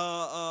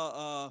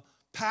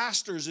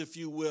 if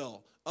you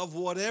will, of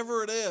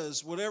whatever it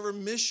is, whatever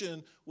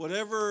mission,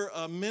 whatever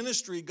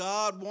ministry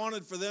God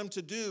wanted for them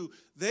to do.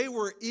 They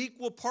were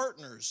equal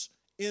partners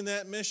in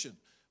that mission,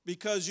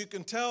 because you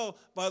can tell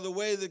by the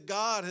way that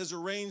God has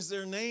arranged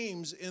their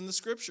names in the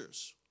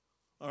scriptures.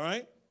 All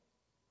right?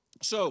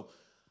 So,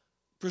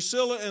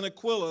 Priscilla and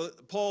Aquila,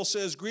 Paul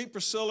says, greet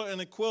Priscilla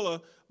and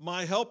Aquila,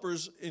 my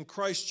helpers in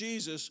Christ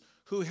Jesus,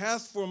 who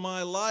hath for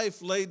my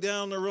life laid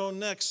down their own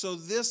necks. So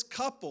this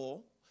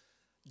couple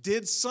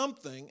did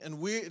something, and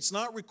it's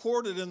not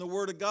recorded in the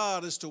Word of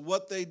God as to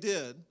what they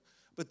did,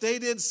 but they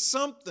did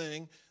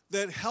something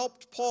that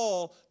helped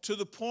Paul to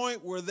the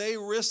point where they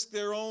risked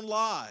their own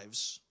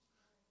lives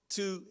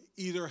to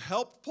either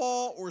help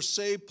Paul or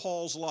save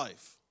Paul's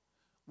life.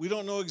 We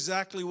don't know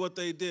exactly what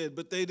they did,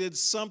 but they did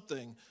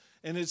something.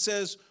 And it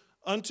says,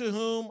 unto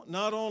whom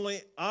not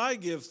only I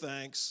give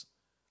thanks,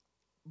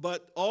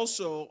 but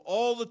also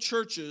all the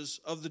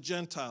churches of the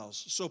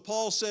Gentiles. So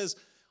Paul says,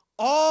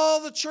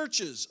 all the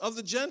churches of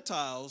the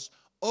Gentiles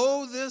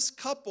owe this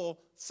couple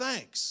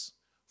thanks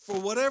for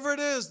whatever it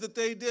is that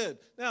they did.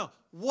 Now,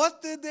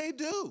 what did they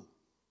do?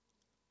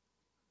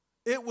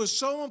 It was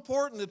so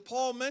important that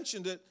Paul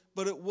mentioned it,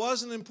 but it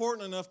wasn't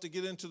important enough to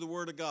get into the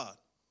Word of God.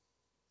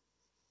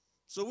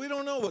 So we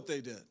don't know what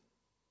they did.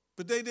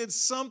 But they did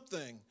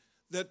something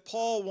that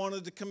Paul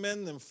wanted to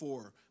commend them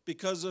for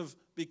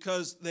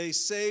because they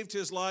saved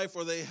his life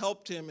or they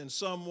helped him in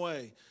some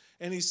way.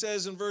 And he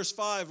says in verse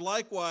 5,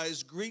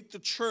 likewise, greet the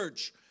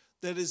church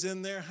that is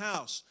in their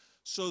house.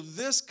 So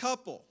this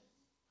couple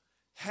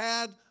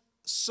had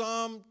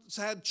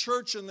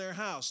church in their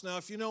house. Now,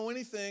 if you know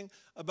anything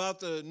about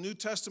the New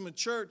Testament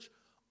church,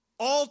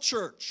 all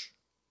church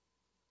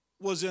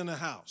was in a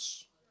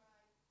house.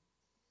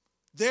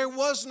 There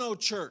was no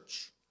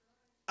church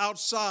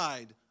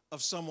outside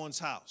of someone's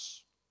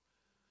house.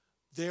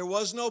 There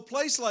was no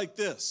place like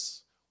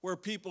this where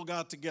people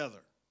got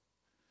together.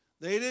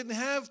 They didn't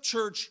have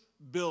church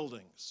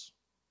buildings.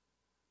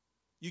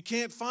 You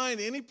can't find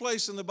any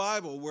place in the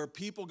Bible where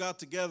people got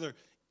together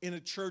in a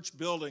church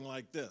building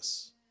like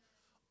this.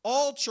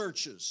 All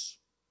churches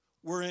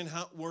were in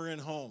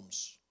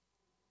homes.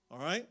 All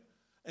right?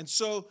 And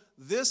so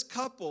this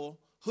couple,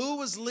 who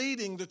was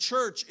leading the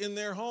church in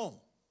their home?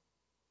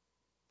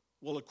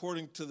 Well,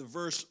 according to the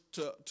verse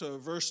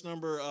verse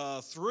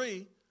number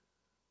 3,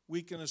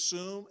 we can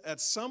assume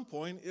at some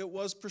point it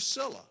was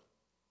Priscilla,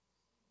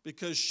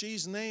 because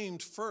she's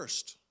named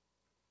first.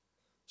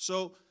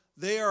 So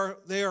they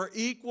are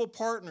equal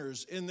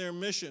partners in their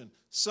mission.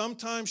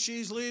 Sometimes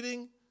she's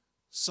leading,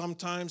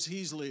 sometimes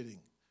he's leading.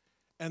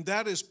 And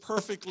that is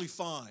perfectly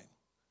fine.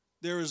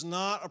 There is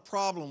not a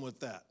problem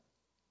with that.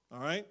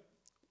 All right?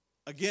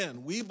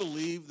 Again, we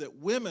believe that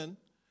women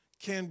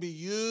can be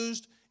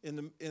used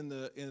in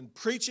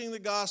preaching the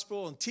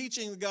gospel and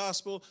teaching the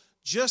gospel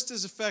just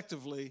as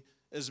effectively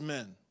as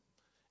men.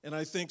 And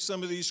I think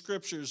some of these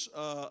scriptures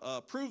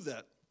prove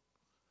that,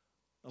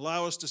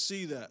 allow us to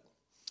see that.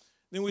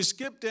 Then we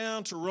skip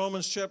down to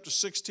Romans chapter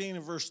 16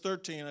 and verse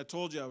 13. I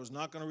told you I was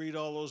not going to read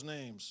all those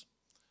names.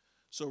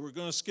 So we're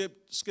going to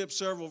skip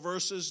several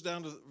verses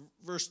down to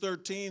verse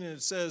 13, and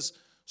it says,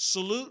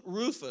 salute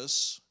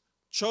Rufus,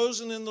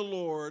 chosen in the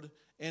Lord,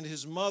 and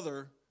his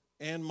mother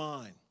and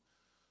mine.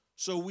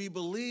 So we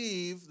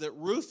believe that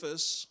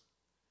Rufus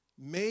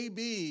may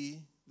be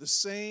the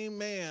same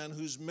man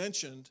who's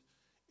mentioned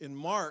in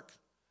Mark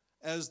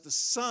as the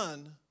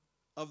son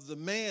of the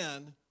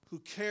man who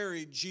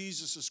carried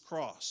Jesus'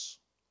 cross.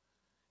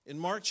 In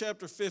Mark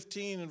chapter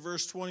 15 and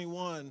verse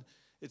 21,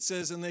 it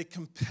says, and they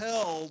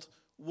compelled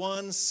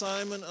one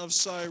Simon of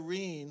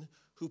Cyrene,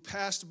 who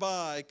passed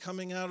by,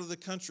 coming out of the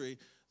country,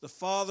 the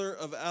father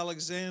of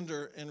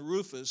Alexander and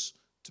Rufus,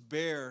 to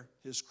bear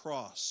his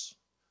cross.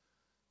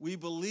 We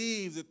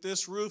believe that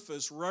this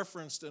Rufus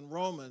referenced in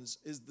Romans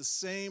is the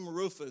same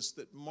Rufus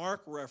that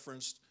Mark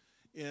referenced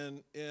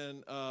in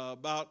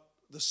about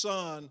the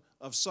son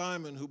of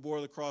Simon who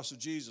bore the cross of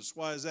Jesus.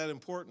 Why is that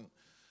important?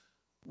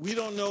 We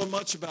don't know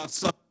much about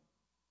Simon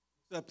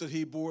except that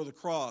he bore the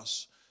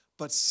cross,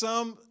 but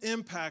some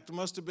impact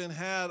must have been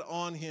had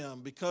on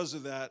him because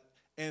of that,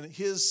 and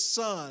his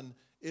son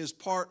is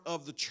part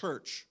of the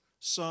church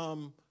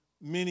some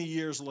many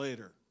years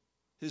later.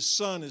 His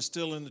son is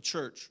still in the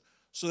church.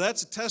 So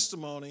that's a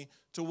testimony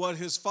to what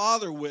his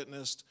father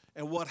witnessed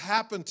and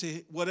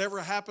whatever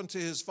happened to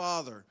his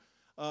father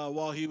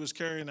while he was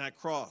carrying that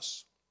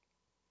cross.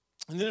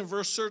 And then in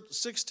verse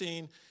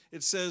 16,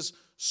 it says,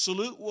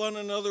 salute one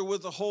another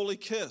with a holy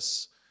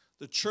kiss.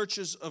 The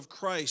churches of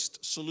Christ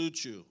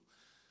salute you.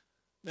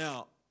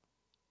 Now,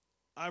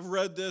 I've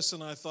read this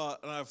and I've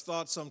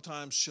thought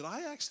sometimes, should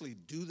I actually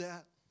do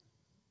that?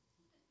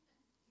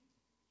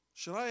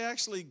 Should I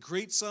actually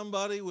greet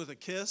somebody with a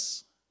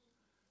kiss?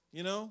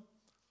 You know?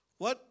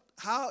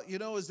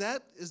 Is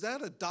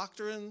that a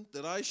doctrine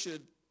that I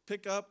should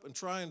pick up and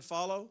try and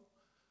follow?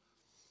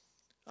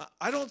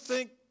 I don't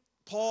think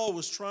Paul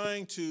was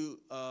trying to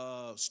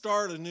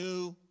start a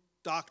new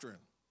doctrine.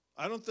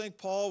 I don't think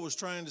Paul was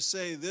trying to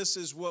say this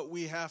is what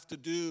we have to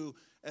do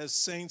as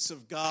saints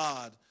of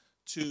God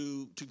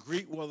to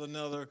greet one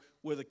another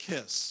with a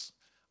kiss.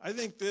 I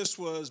think this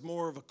was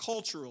more of a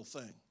cultural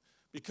thing,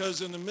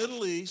 because in the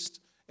Middle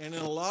East and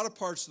in a lot of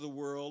parts of the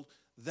world,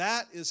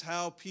 that is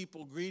how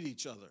people greet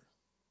each other.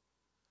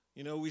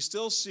 You know, we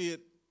still see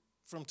it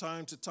from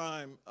time to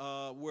time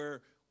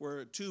where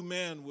two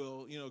men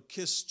will,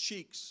 kiss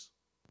cheeks,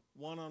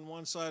 one on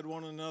one side,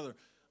 one on another.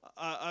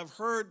 I've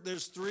heard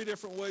there's 3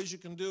 different ways you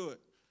can do it.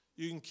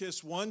 You can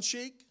kiss one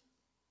cheek,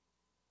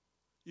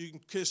 you can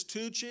kiss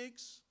 2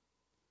 cheeks,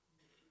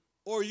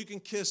 or you can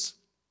kiss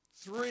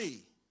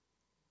 3,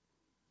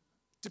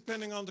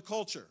 depending on the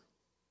culture.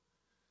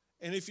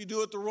 And if you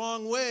do it the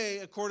wrong way,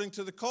 according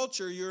to the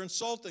culture, you're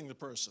insulting the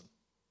person.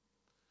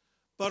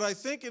 But I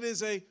think it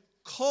is a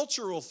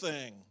cultural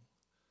thing,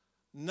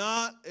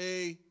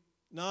 that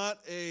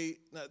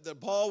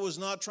Paul was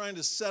not trying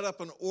to set up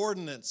an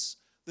ordinance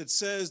that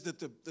says that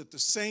the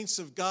saints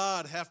of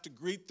God have to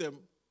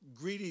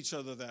greet each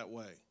other that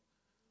way.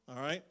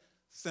 All right?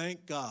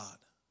 Thank God.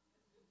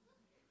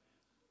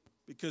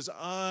 Because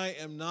I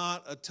am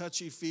not a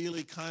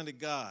touchy-feely kind of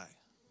guy.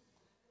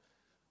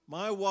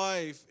 My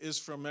wife is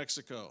from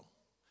Mexico.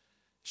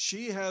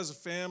 She has a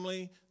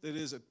family that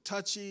is a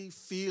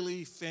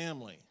touchy-feely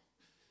family.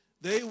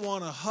 They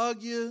want to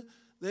hug you.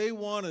 They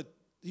want to,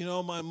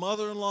 my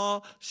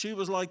mother-in-law, she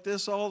was like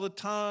this all the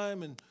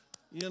time. And,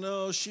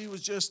 she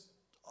was just,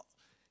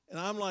 and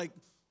I'm like,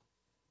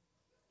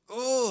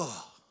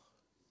 oh,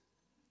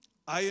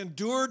 I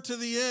endured to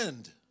the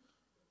end.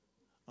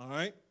 All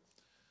right?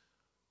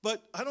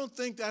 But I don't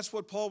think that's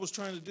what Paul was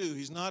trying to do.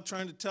 He's not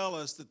trying to tell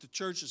us that the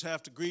churches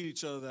have to greet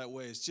each other that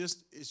way. It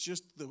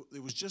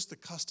was just the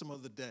custom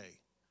of the day.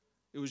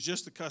 It was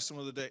just the custom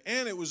of the day.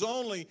 And it was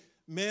only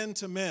men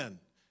to men.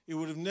 It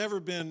would have never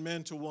been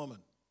men to woman.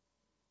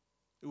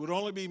 It would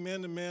only be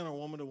men to men or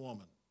woman to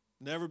woman.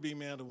 Never be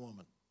man to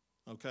woman.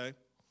 Okay?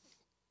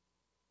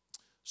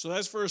 So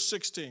that's verse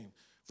 16.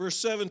 Verse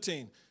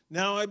 17.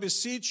 Now I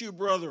beseech you,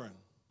 brethren,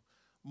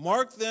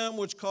 mark them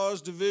which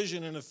cause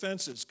division and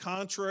offenses,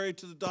 contrary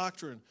to the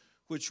doctrine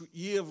which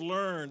ye have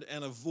learned,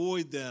 and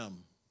avoid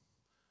them.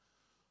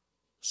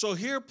 So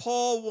here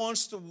Paul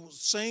wants the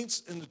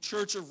saints in the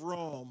church of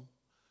Rome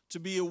to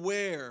be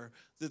aware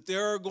that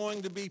there are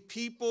going to be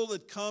people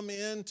that come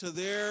into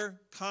their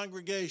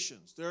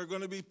congregations. There are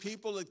going to be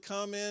people that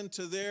come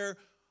into their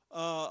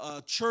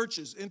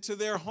churches, into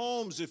their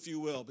homes, if you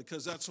will,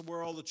 because that's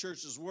where all the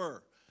churches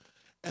were.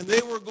 And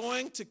they were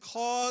going to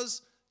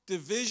cause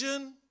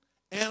division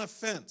and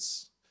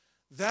offense.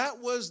 That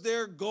was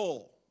their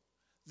goal.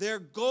 Their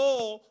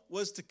goal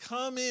was to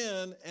come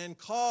in and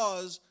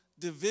cause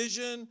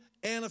division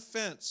and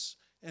offense.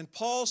 And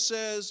Paul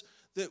says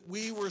that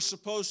we were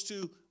supposed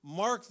to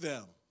mark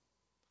them.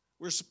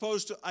 We're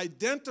supposed to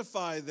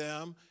identify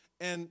them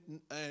and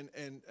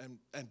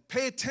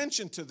pay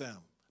attention to them.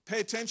 Pay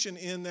attention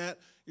in that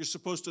you're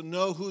supposed to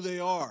know who they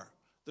are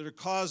that are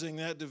causing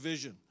that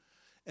division.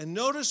 And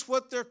notice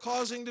what they're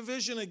causing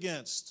division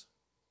against.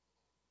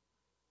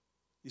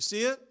 You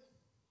see it?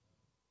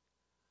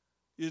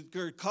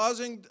 You're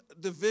causing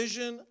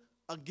division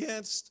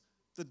against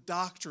the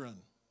doctrine.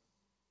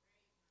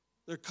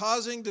 They're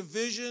causing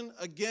division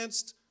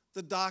against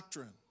the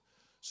doctrine.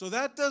 So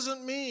that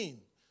doesn't mean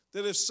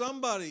that if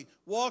somebody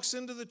walks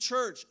into the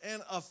church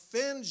and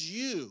offends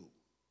you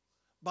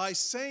by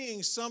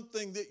saying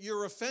something that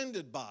you're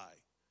offended by,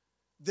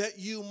 that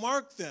you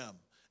mark them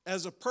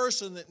as a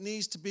person that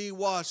needs to be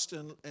watched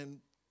and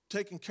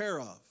taken care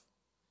of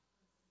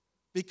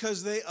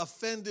because they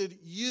offended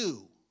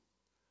you.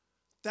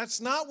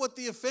 That's not what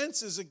the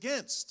offense is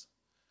against.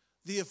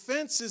 The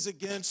offense is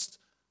against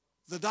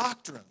the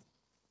doctrine.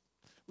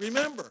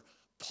 Remember,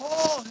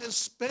 Paul has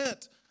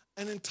spent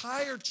an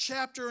entire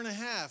chapter and a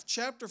half,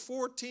 chapter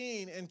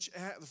 14 and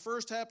the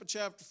first half of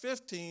chapter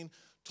 15,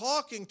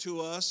 talking to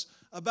us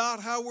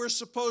about how we're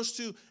supposed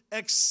to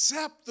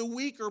accept the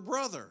weaker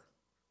brother.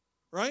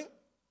 Right?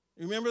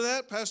 You remember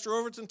that? Pastor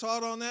Overton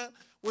taught on that.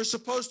 We're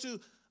supposed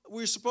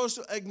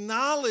to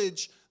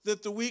acknowledge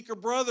that the weaker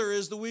brother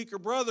is the weaker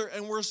brother,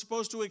 and we're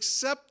supposed to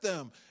accept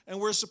them, and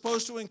we're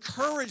supposed to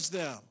encourage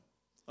them.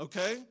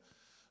 Okay?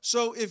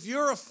 So if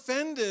you're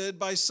offended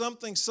by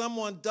something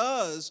someone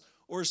does,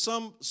 or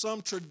some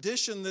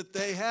tradition that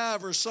they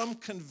have, or some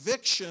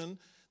conviction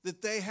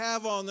that they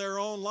have on their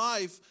own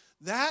life,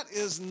 that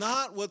is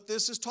not what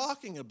this is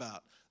talking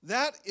about.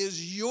 That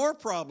is your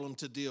problem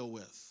to deal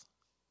with.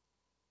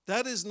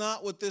 That is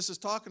not what this is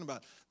talking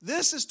about.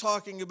 This is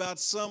talking about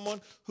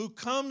someone who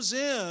comes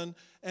in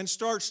and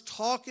starts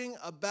talking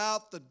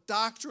about the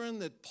doctrine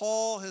that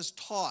Paul has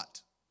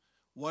taught.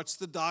 What's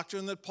the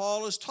doctrine that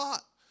Paul has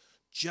taught?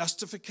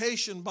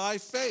 Justification by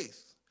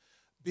faith,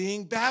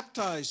 being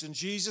baptized in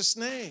Jesus'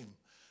 name,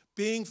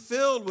 being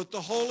filled with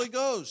the Holy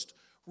Ghost,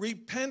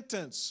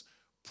 repentance,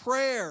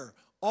 prayer,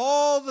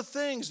 all the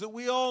things that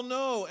we all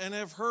know and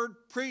have heard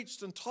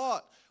preached and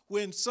taught.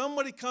 When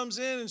somebody comes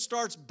in and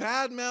starts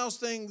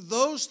bad-mouthing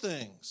those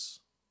things,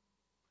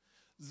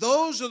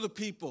 those are the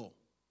people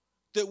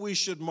that we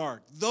should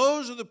mark.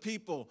 Those are the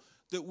people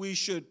that we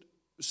should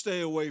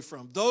stay away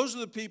from. Those are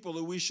the people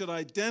that we should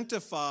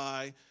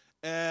identify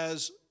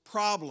as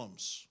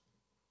problems.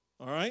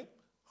 All right?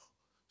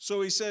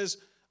 So he says,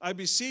 I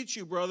beseech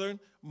you, brethren,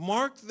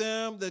 mark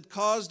them that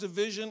cause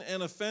division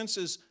and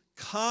offenses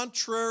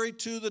contrary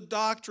to the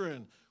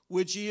doctrine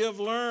which ye have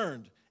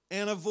learned,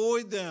 and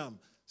avoid them.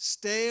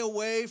 Stay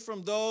away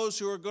from those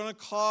who are going to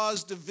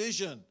cause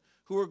division,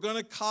 who are going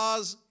to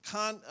cause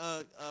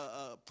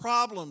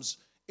problems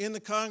in the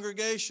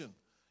congregation.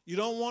 You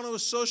don't want to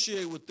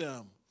associate with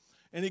them.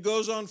 And he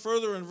goes on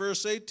further in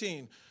verse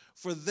 18.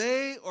 For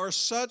they are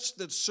such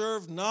that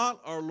serve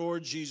not our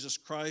Lord Jesus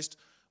Christ,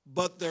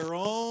 but their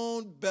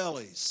own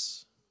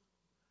bellies.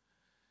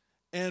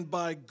 And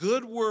by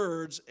good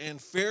words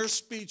and fair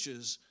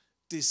speeches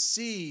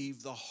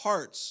deceive the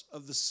hearts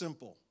of the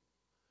simple.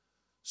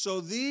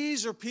 So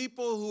these are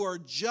people who are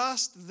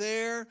just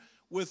there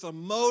with a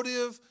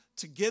motive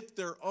to get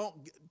their own,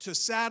 to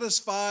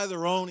satisfy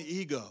their own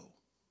ego.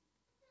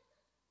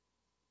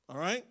 All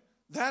right?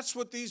 That's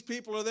what these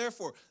people are there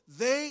for.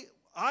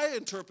 I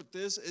interpret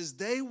this as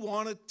they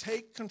want to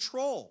take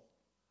control.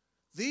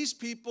 These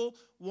people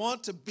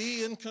want to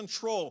be in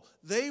control.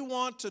 They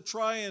want to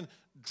try and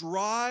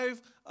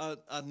drive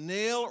a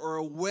nail or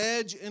a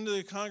wedge into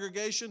the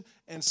congregation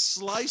and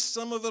slice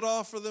some of it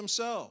off for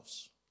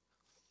themselves.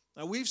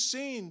 Now we've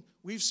seen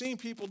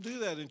people do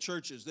that in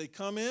churches. They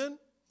come in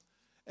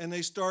and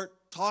they start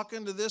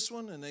talking to this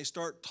one and they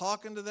start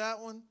talking to that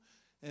one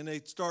and they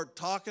start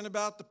talking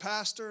about the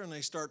pastor and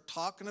they start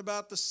talking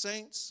about the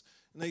saints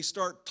and they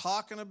start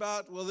talking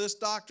about, well, this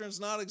doctrine's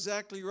not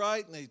exactly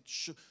right, and they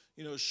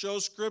show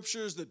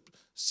scriptures that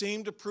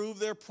seem to prove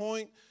their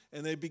point,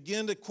 and they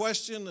begin to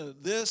question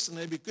this and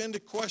they begin to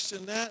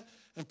question that,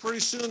 and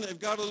pretty soon they've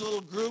got a little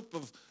group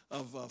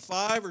of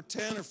 5 or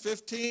 10 or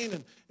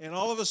 15, and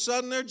all of a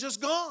sudden they're just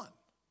gone.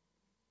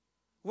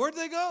 Where'd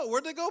they go?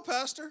 Where'd they go,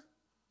 Pastor?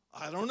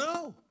 I don't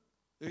know.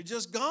 They're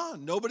just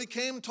gone. Nobody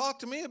came and talked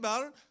to me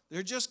about it.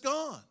 They're just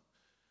gone.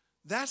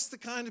 That's the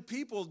kind of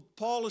people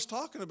Paul is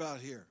talking about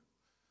here.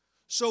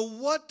 So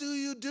what do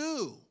you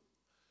do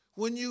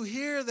when you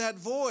hear that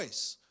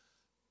voice?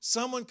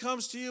 Someone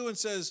comes to you and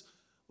says,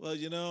 well,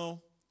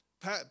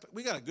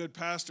 we got a good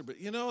pastor, but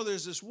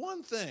there's this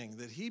one thing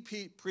that he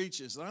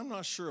preaches that I'm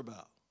not sure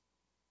about.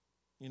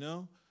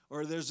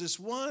 Or there's this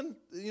one,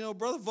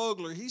 Brother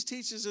Vogler, he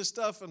teaches this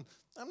stuff and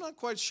I'm not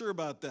quite sure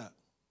about that.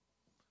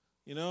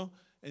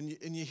 And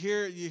you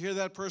hear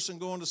that person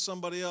going to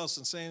somebody else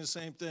and saying the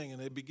same thing, and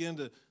they begin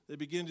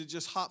to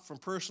just hop from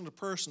person to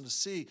person to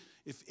see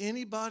if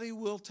anybody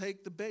will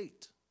take the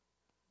bait,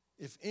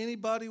 if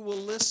anybody will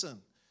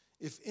listen,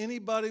 if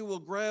anybody will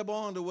grab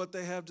on to what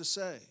they have to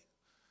say.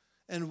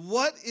 And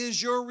what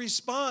is your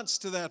response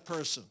to that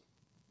person?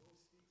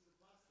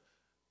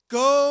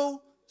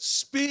 Go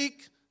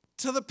speak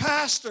to the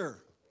pastor.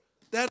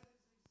 That's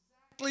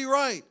exactly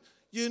right.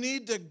 You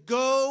need to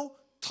go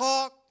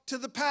talk to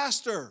the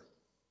pastor.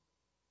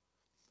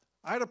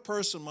 I had a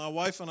person, my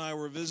wife and I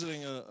were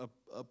visiting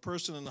a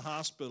person in the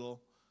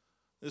hospital.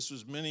 This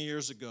was many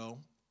years ago.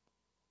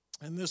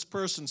 And this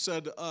person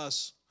said to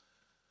us,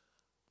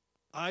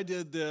 I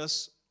did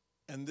this,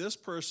 and this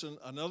person,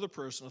 another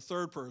person, a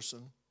third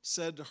person,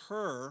 said to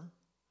her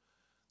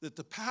that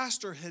the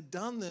pastor had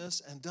done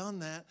this and done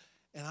that,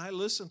 and I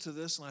listened to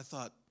this and I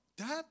thought,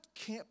 that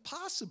can't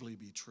possibly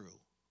be true.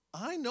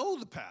 I know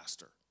the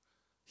pastor.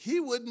 He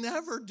would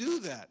never do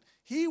that.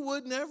 He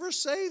would never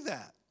say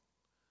that.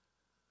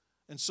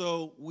 And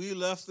so we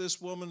left this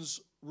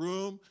woman's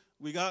room.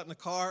 We got in the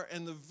car,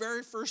 and the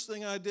very first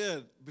thing I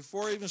did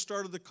before I even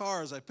started the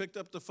car is I picked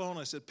up the phone.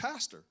 I said,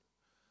 Pastor,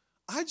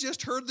 I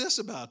just heard this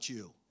about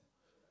you.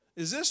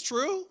 Is this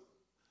true?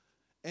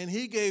 And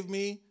he gave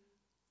me,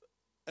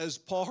 as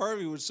Paul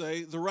Harvey would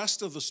say, the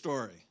rest of the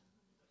story.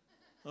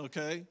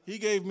 Okay? He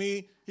gave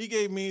me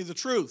the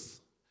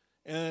truth.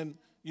 And,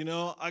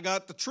 I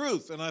got the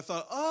truth. And I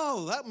thought,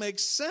 oh, that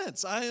makes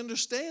sense. I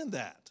understand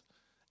that.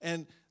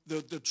 And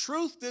the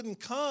truth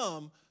didn't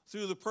come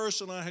through the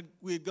person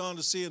we had gone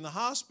to see in the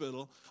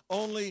hospital,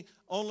 only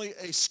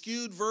a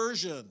skewed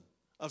version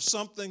of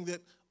something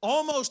that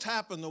almost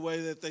happened the way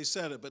that they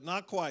said it, but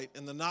not quite.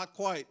 And the not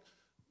quite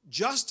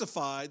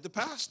justified the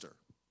pastor.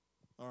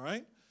 All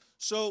right?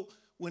 So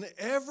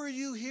whenever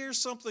you hear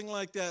something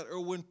like that,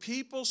 or when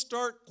people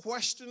start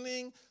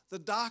questioning the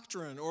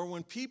doctrine, or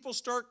when people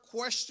start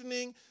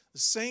questioning the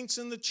saints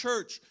in the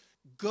church,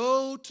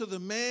 go to the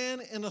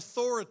man in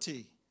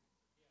authority.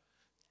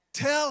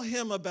 Tell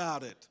him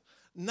about it.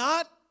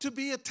 Not to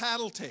be a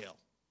tattletale,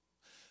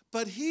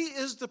 but he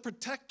is the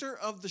protector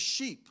of the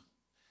sheep.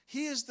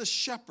 He is the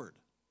shepherd.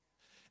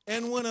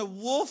 And when a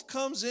wolf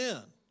comes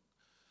in,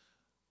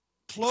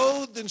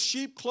 clothed in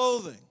sheep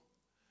clothing,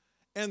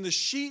 and the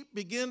sheep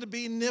begin to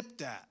be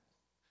nipped at,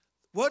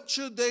 what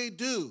should they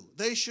do?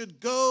 They should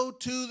go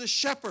to the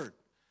shepherd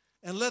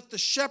and let the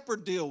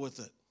shepherd deal with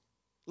it.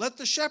 Let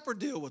the shepherd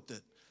deal with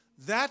it.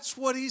 That's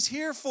what he's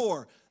here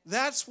for.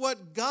 That's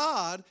what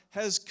God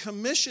has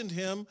commissioned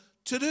him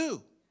to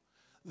do.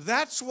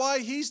 That's why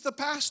he's the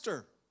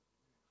pastor.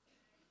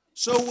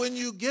 So when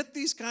you get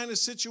these kind of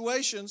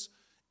situations,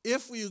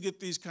 if you get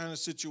these kind of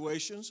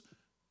situations,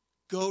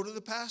 go to the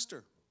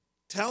pastor.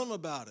 Tell him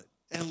about it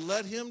and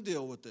let him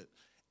deal with it.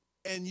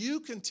 And you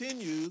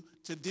continue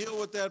to deal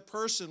with that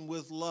person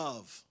with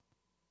love.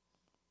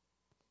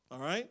 All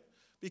right?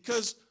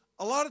 Because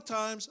a lot of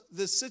times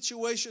the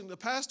situation, the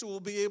pastor will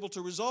be able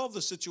to resolve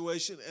the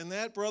situation, and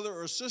that brother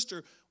or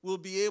sister will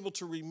be able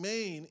to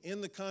remain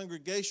in the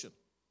congregation.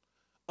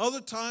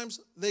 Other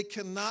times they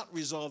cannot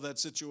resolve that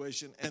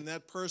situation, and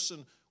that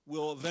person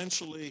will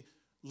eventually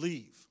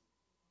leave.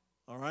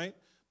 All right?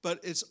 But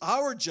it's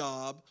our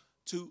job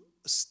to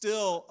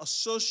still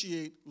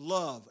associate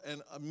love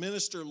and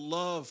minister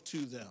love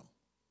to them.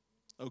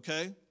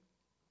 Okay?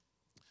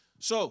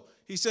 So,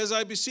 he says,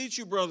 I beseech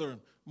you,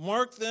 brethren,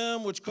 mark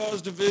them which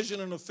cause division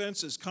and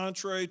offenses,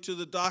 contrary to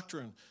the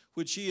doctrine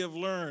which ye have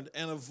learned,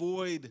 and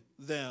avoid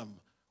them.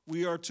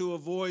 We are to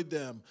avoid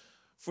them.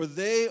 For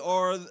they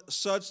are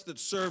such that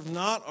serve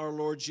not our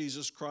Lord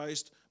Jesus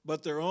Christ,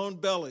 but their own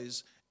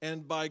bellies,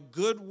 and by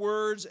good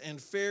words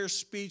and fair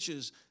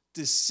speeches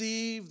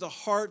deceive the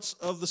hearts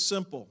of the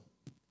simple.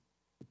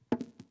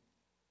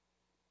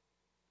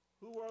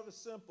 Who are the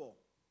simple?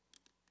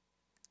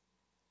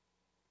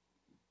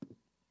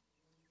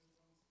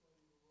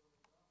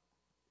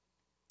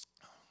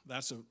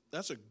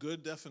 That's a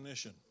good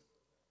definition.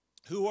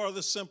 Who are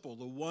the simple?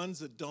 The ones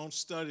that don't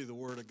study the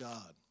Word of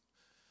God.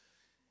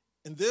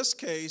 In this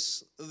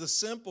case, the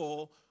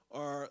simple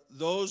are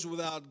those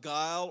without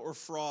guile or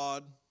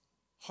fraud,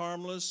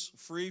 harmless,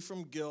 free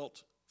from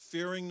guilt,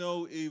 fearing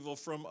no evil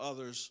from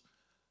others,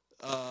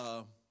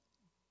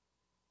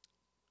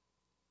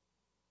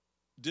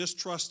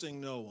 distrusting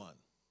no one.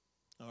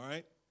 All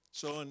right?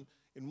 So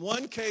in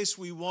one case,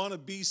 we want to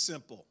be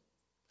simple,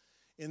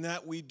 in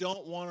that we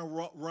don't want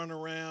to run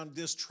around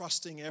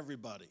distrusting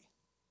everybody.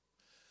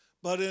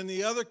 But in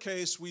the other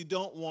case, we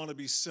don't want to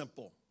be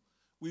simple.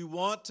 We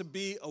want to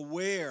be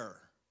aware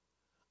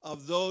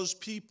of those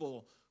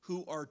people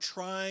who are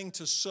trying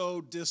to sow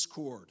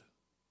discord,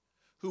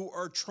 who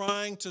are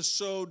trying to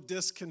sow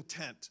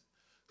discontent,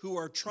 who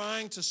are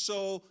trying to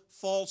sow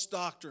false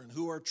doctrine,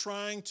 who are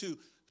trying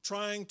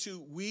to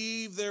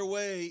weave their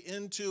way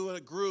into a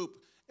group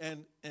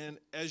and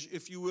as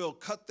if you will,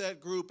 cut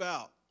that group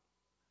out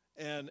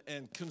and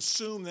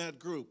consume that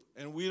group.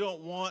 And we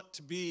don't want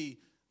to be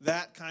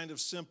that kind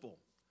of simple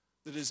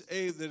that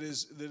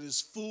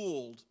is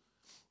fooled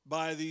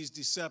by these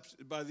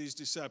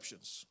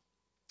deceptions.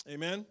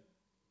 Amen?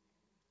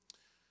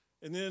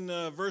 And then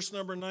verse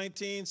number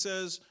 19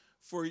 says,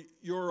 for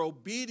your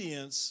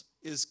obedience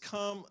is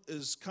come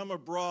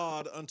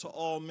abroad unto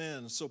all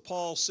men. So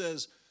Paul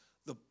says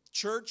the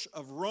church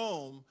of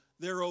Rome,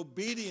 their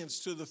obedience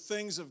to the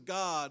things of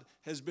God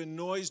has been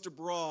noised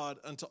abroad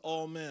unto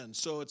all men.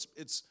 So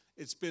it's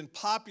been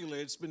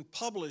populated, it's been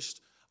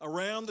published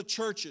around the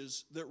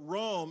churches that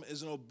Rome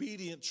is an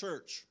obedient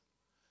church.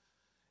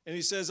 And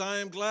he says, I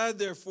am glad,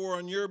 therefore,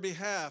 on your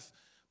behalf,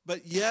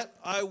 but yet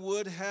I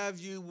would have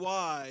you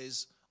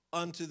wise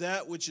unto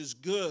that which is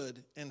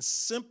good and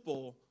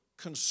simple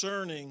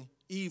concerning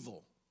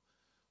evil.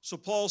 So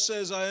Paul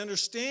says, I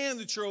understand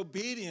that your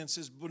obedience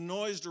has been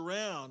noised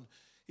around.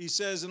 He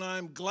says, and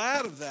I'm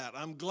glad of that.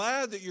 I'm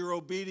glad that your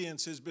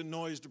obedience has been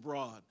noised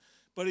abroad.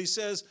 But he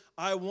says,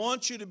 I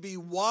want you to be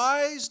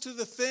wise to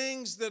the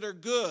things that are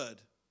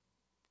good,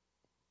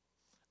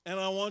 and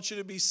I want you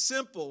to be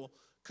simple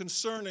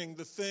concerning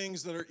the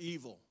things that are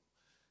evil.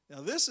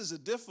 Now, this is a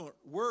different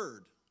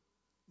word.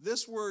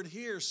 This word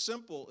here,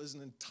 simple, is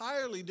an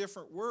entirely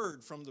different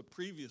word from the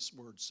previous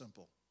word,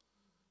 simple.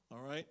 All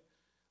right?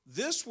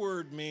 This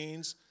word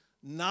means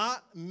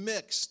not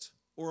mixed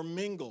or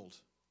mingled.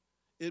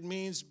 It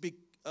means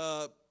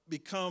because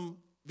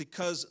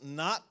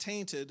not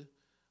tainted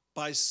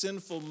by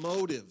sinful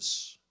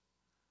motives.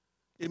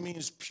 It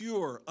means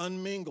pure,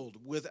 unmingled,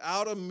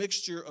 without a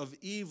mixture of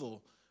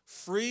evil,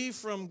 free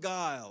from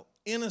guile,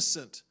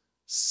 innocent,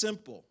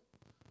 simple.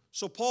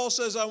 So Paul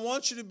says, I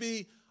want you to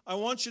be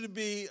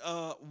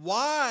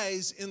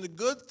wise in the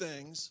good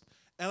things,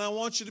 and I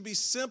want you to be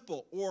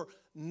simple, or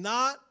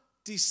not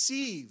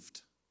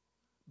deceived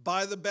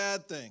by the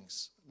bad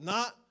things,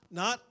 not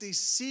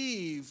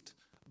deceived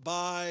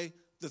by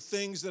the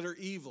things that are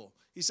evil.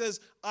 He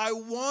says, I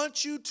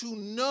want you to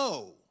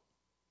know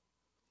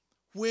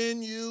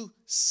when you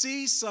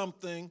see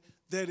something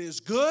that is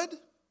good,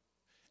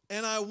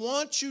 and I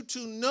want you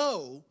to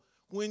know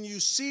when you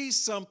see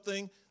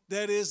something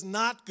that is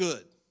not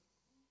good.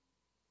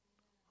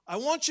 I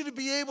want you to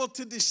be able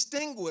to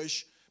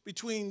distinguish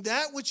between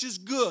that which is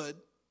good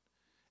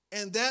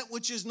and that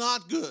which is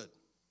not good.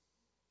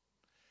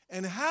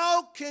 And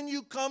how can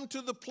you come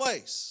to the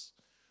place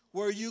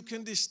where you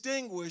can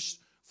distinguish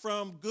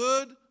from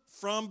good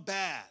from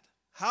bad?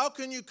 How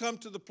can you come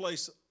to the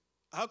place?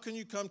 How can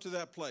you come to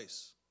that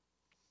place?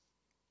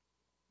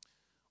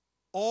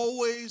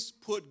 Always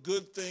put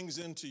good things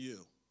into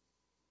you.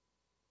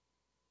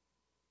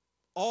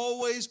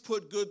 Always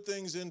put good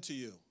things into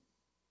you.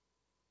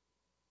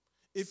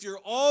 If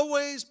you're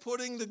always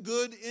putting the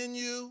good in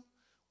you,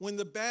 when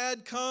the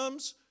bad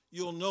comes,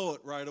 you'll know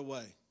it right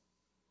away.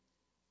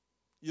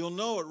 You'll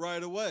know it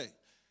right away.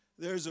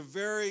 There's a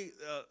very,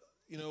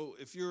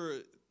 if you're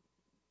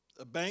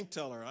a bank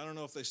teller, I don't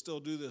know if they still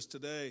do this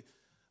today,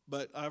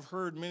 But I've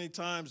heard many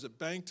times that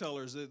bank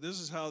tellers, that this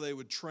is how they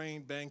would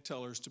train bank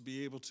tellers to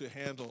be able to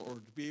handle or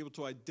to be able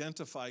to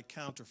identify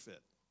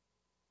counterfeit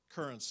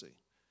currency.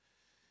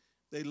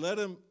 They'd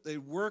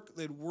work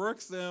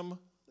them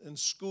in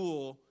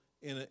school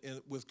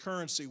with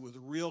currency, with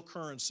real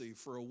currency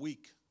for a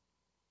week.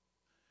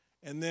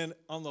 And then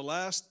on the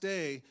last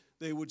day,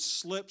 they would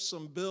slip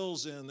some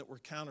bills in that were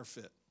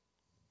counterfeit.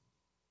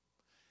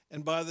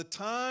 And by the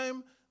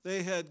time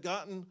they had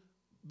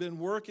been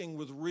working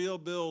with real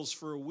bills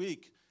for a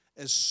week,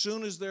 as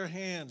soon as their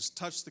hands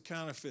touched the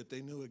counterfeit, they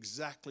knew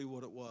exactly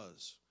what it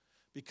was,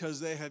 because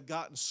they had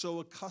gotten so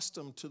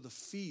accustomed to the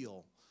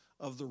feel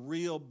of the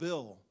real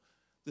bill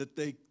that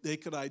they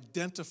could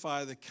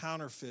identify the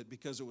counterfeit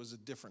because it was a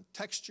different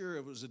texture,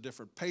 it was a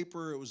different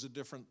paper, it was a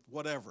different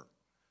whatever.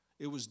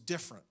 It was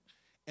different.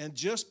 And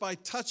just by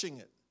touching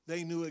it,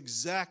 they knew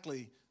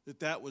exactly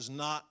that that was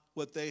not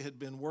what they had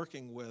been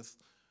working with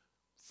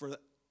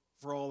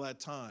for all that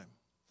time.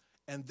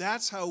 And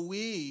that's how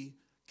we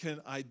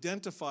can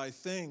identify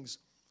things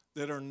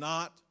that are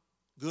not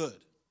good.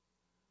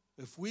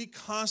 If we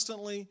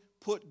constantly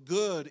put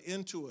good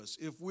into us,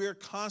 if we're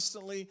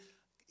constantly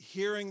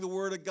hearing the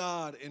Word of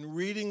God and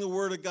reading the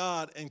Word of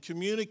God and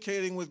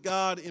communicating with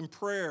God in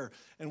prayer,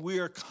 and we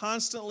are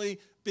constantly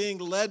being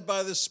led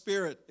by the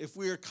Spirit, if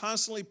we are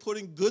constantly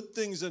putting good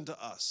things into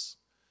us,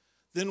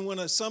 then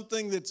when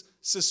something that's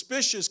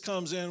suspicious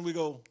comes in, we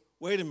go,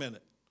 wait a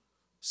minute,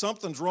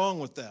 something's wrong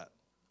with that.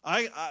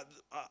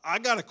 I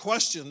got to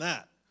question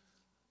that.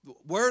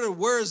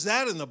 Where is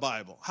that in the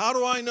Bible? How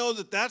do I know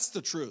that that's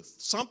the truth?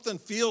 Something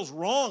feels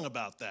wrong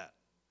about that.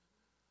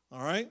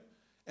 All right?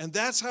 And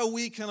that's how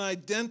we can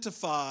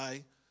identify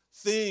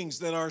things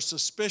that are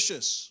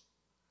suspicious.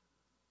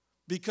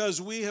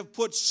 Because we have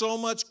put so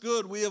much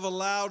good, we have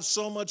allowed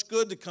so much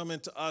good to come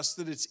into us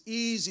that it's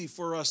easy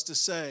for us to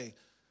say,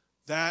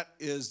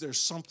 there's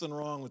something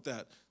wrong with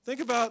that. Think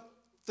about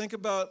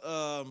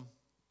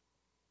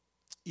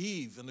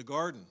Eve in the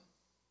garden.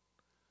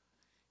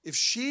 If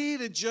she'd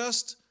have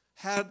just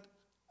had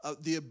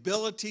the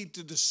ability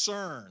to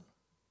discern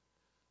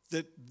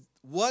that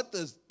what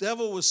the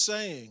devil was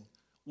saying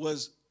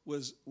was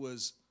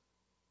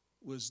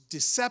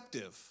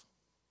deceptive,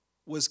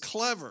 was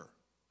clever,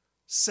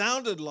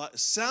 sounded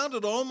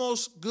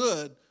almost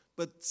good,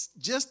 but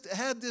just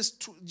had this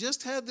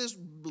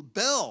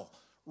bell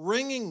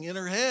ringing in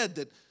her head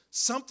that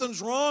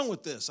something's wrong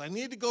with this. I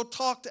need to go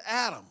talk to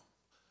Adam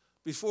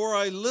before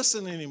I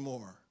listen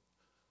anymore.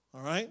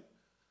 All right?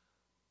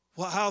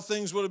 Well, how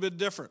things would have been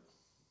different.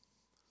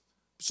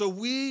 So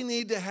we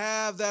need to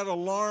have that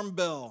alarm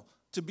bell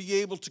to be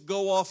able to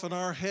go off in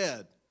our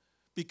head,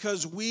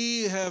 because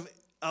we have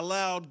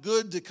allowed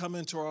good to come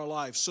into our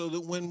life, so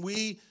that when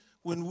we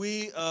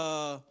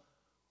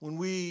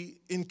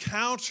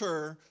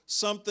encounter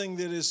something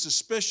that is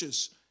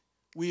suspicious,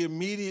 we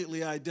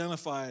immediately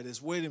identify it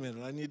as, wait a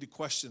minute, I need to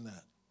question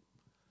that.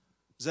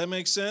 Does that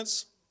make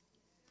sense?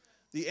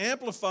 The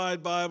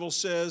Amplified Bible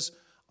says,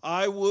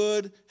 I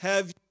would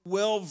have you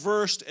well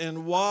versed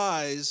and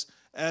wise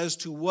as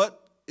to what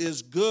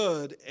is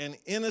good, and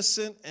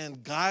innocent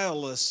and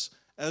guileless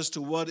as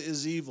to what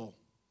is evil.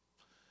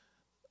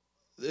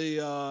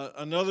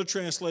 Another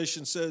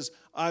translation says,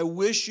 I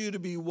wish you to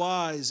be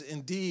wise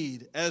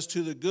indeed as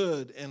to the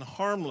good, and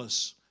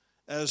harmless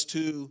as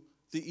to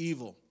the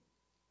evil.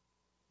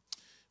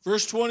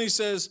 Verse 20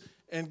 says,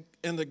 and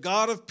the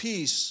God of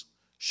peace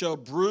shall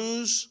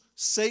bruise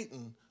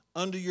Satan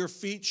under your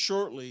feet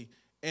shortly,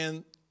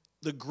 and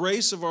the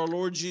grace of our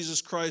Lord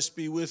Jesus Christ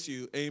be with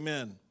you.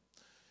 Amen.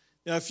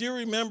 Now, if you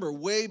remember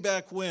way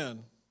back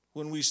when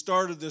we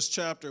started this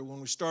chapter,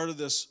 when we started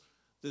this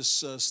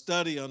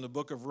study on the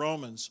book of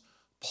Romans,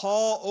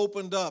 Paul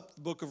opened up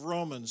the book of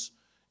Romans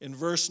in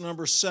verse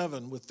number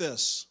 7 with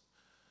this.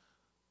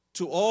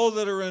 To all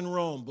that are in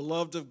Rome,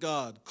 beloved of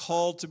God,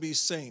 called to be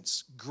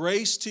saints,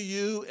 grace to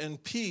you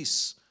and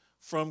peace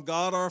from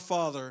God our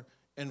Father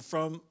and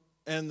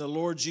the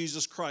Lord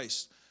Jesus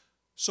Christ.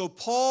 So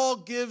Paul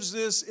gives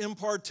this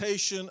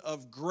impartation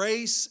of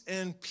grace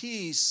and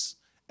peace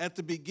at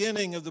the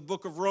beginning of the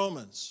book of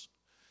Romans.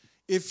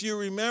 If you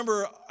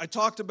remember, I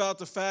talked about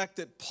the fact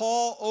that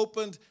Paul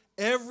opened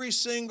every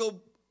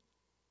single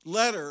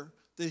letter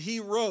that he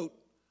wrote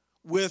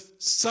with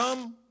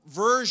some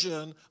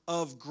version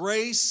of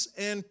grace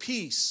and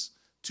peace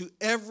to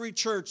every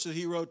church that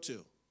he wrote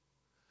to.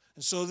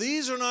 And so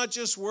these are not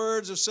just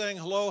words of saying,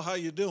 hello, how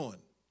you doing?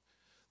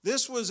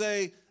 This was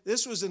an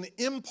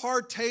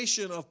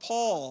impartation of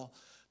Paul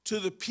to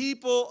the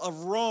people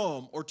of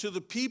Rome, or to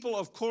the people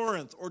of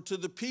Corinth, or to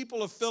the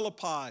people of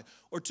Philippi,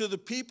 or to the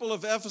people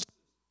of Ephesus,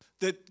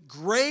 that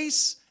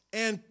grace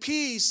and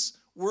peace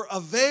were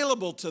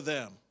available to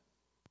them.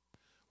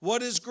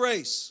 What is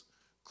grace?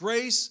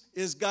 Grace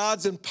is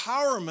God's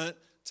empowerment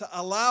to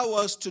allow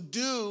us to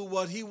do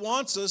what he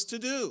wants us to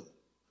do.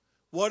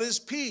 What is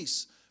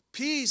peace?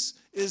 Peace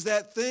is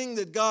that thing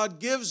that God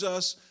gives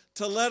us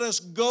to let us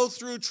go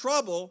through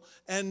trouble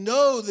and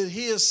know that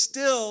he is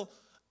still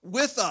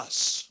with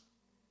us.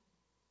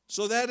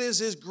 So that is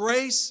his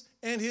grace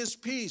and his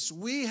peace.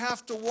 We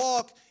have to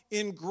walk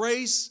in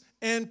grace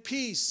and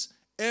peace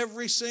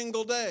every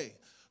single day.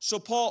 So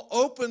Paul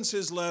opens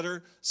his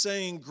letter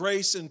saying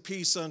grace and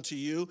peace unto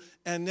you,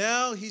 and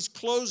now he's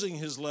closing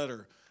his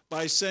letter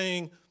by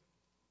saying,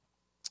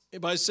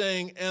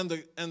 and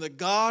the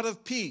God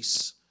of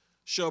peace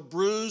shall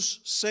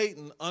bruise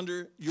Satan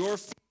under your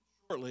feet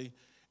shortly,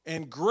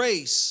 and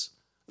grace,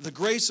 the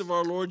grace of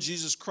our Lord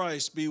Jesus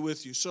Christ be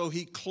with you. So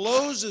he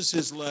closes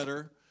his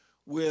letter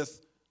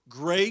with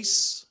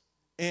grace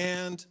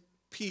and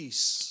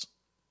peace,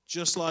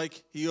 just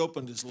like he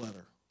opened his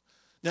letter.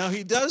 Now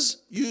he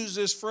does use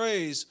this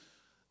phrase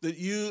that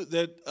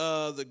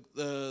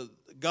the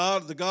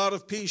God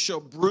of peace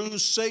shall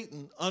bruise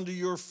Satan under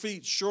your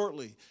feet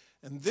shortly.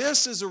 And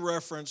this is a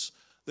reference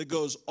that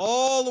goes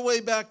all the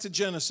way back to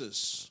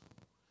Genesis,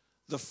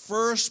 the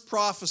first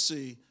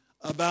prophecy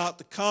about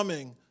the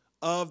coming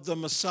of the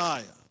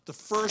Messiah, the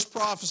first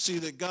prophecy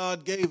that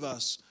God gave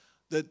us,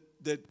 that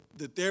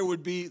there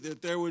would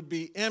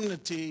be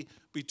enmity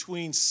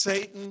between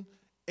Satan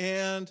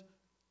and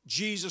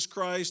Jesus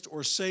Christ,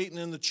 or Satan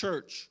and the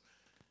church.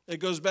 It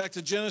goes back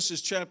to Genesis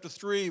chapter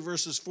 3,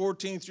 verses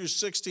 14 through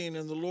 16.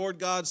 And the Lord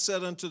God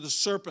said unto the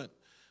serpent,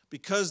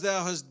 because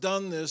thou hast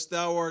done this,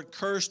 thou art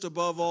cursed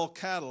above all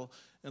cattle,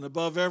 and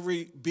above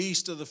every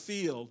beast of the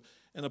field.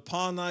 And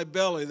upon thy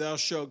belly thou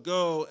shalt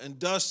go, and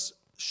dust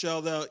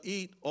shalt thou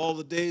eat all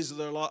the days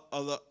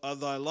of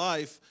thy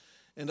life.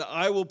 And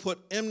I will put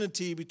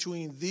enmity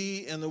between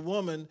thee and the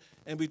woman,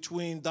 and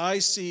between thy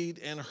seed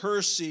and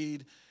her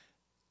seed.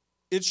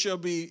 It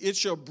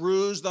shall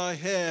bruise thy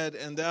head,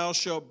 and thou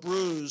shalt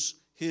bruise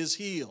his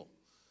heel.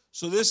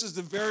 So this is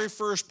the very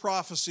first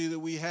prophecy that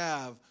we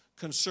have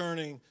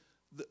concerning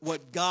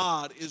what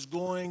God is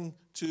going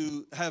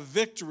to have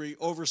victory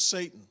over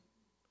Satan.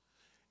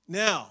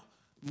 Now,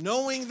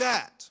 knowing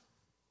that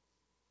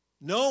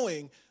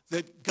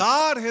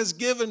God has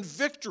given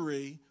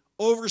victory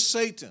over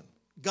Satan,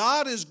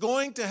 God is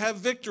going to have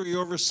victory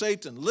over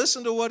Satan.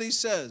 Listen to what he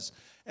says.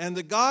 And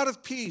the God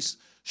of peace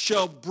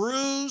shall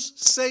bruise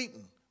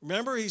Satan.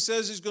 Remember, he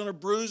says he's going to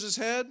bruise his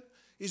head.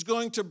 He's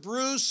going to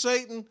bruise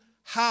Satan.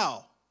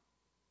 How?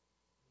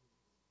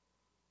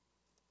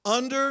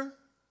 Under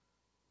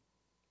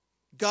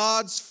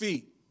God's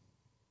feet.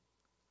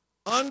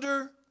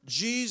 Under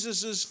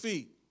Jesus'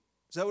 feet.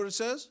 Is that what it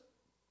says?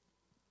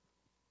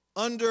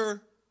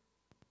 Under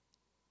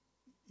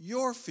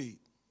your feet.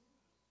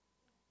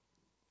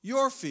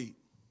 Your feet.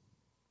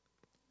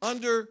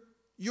 Under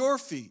your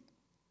feet.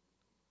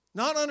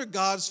 Not under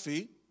God's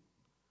feet.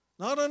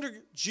 Not under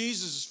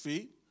Jesus'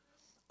 feet.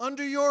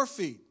 Under your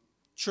feet.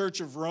 Church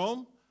of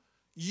Rome,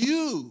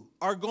 you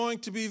are going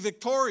to be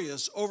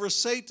victorious over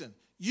Satan.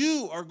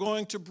 You are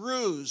going to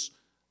bruise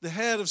the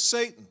head of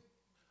Satan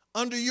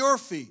under your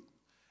feet.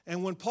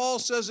 And when Paul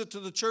says it to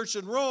the church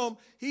in Rome,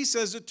 he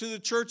says it to the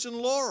church in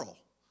Laurel,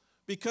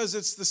 because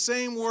it's the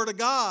same word of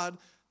God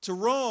to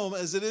Rome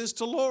as it is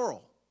to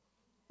Laurel.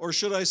 Or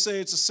should I say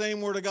it's the same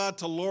word of God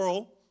to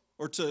Laurel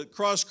or to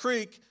Cross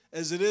Creek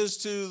as it is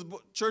to the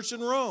church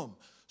in Rome.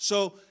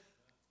 So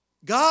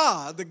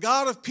God, the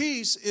God of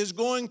peace, is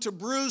going to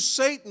bruise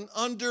Satan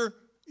under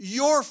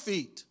your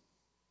feet.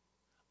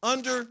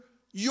 Under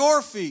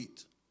your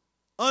feet.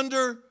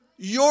 Under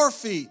your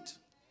feet.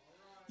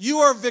 You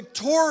are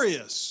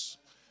victorious.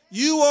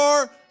 You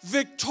are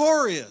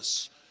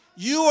victorious.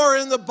 You are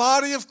in the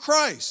body of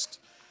Christ.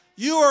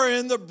 You are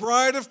in the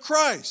bride of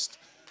Christ.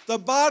 The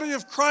body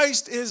of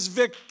Christ is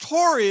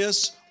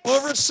victorious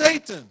over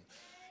Satan.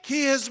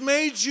 He has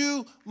made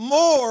you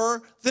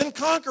more than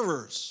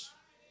conquerors.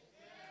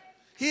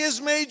 He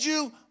has made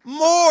you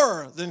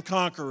more than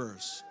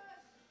conquerors.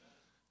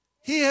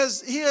 He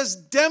has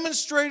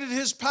demonstrated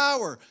his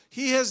power.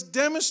 He has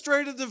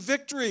demonstrated the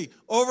victory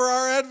over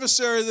our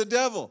adversary, the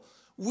devil.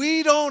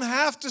 We don't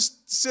have to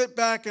sit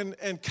back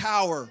and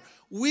cower.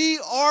 We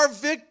are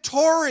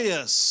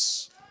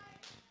victorious.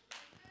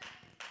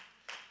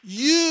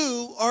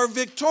 You are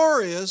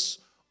victorious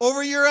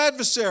over your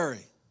adversary.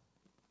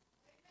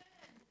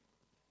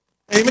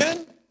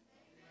 Amen?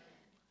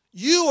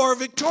 You are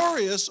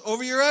victorious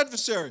over your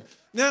adversary.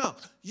 Now,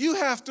 you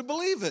have to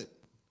believe it.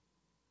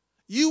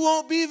 You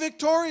won't be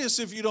victorious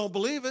if you don't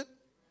believe it.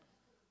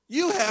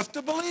 You have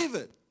to believe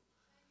it.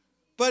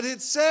 But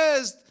it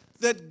says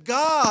that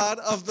God,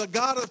 the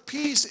God of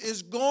peace,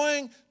 is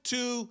going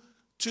to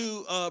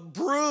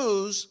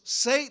bruise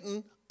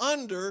Satan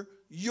under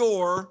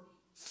your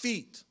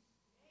feet.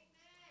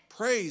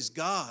 Praise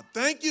God.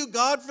 Thank you,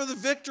 God, for the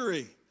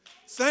victory.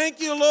 Thank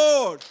you,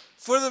 Lord,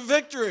 for the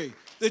victory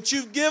that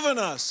you've given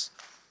us.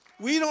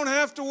 We don't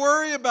have to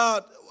worry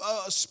about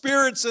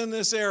spirits in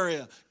this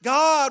area.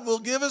 God will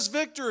give us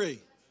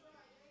victory.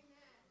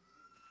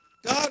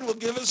 God will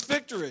give us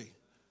victory.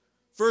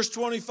 Verse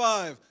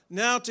 25,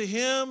 now to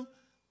him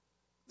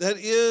that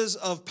is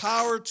of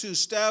power to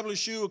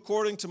establish you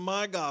according to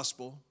my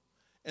gospel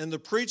and the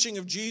preaching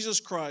of Jesus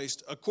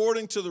Christ,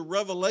 according to the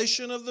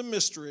revelation of the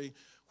mystery,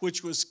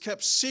 which was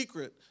kept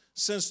secret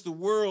since the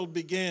world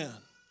began.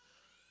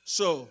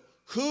 So,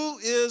 who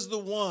is the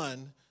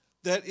one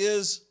that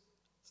is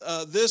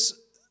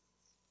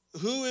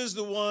who is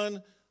the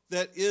one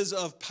that is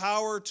of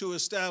power to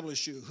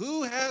establish you?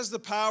 Who has the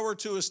power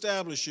to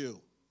establish you?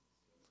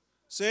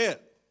 Say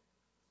it.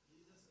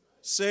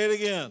 Say it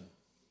again.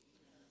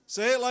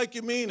 Say it like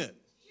you mean it.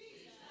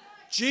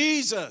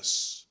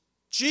 Jesus.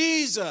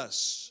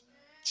 Jesus.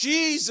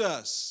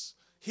 Jesus.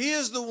 He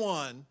is the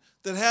one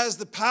that has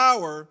the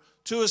power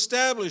to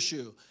establish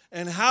you.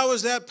 And how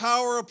is that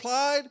power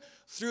applied?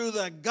 Through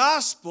the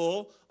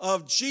gospel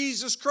of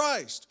Jesus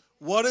Christ.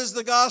 What is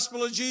the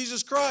gospel of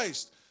Jesus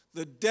Christ?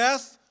 The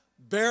death,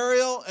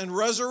 burial, and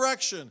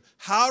resurrection.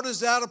 How does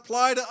that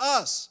apply to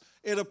us?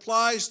 It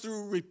applies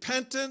through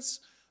repentance,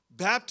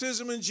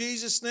 baptism in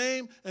Jesus'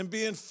 name, and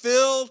being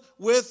filled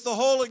with the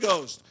Holy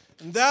Ghost.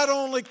 And that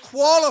only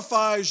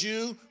qualifies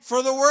you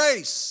for the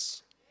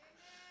race.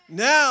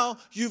 Now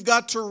you've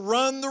got to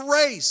run the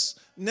race.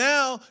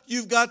 Now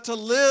you've got to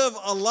live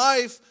a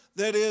life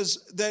that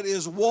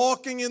is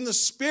walking in the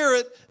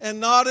Spirit and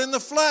not in the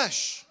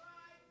flesh.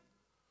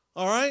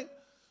 All right?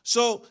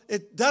 So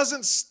it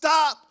doesn't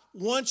stop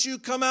once you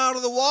come out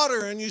of the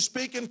water and you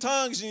speak in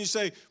tongues and you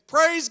say,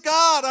 praise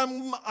God,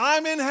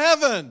 I'm in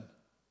heaven.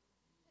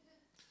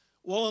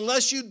 Well,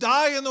 unless you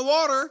die in the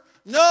water,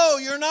 no,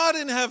 you're not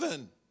in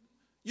heaven.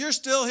 You're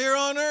still here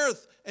on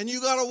earth, and you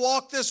got to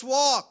walk this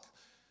walk,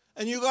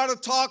 and you got to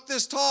talk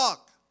this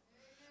talk,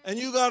 and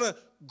you got to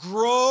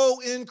grow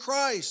in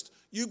Christ.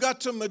 You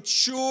got to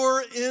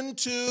mature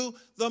into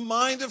the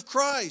mind of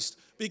Christ.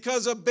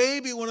 Because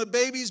when a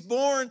baby's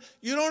born,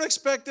 you don't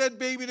expect that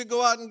baby to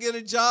go out and get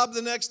a job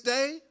the next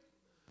day.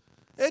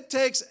 It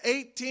takes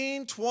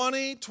 18,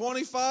 20,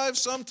 25,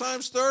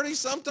 sometimes 30,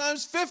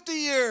 sometimes 50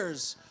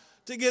 years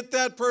to get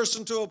that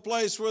person to a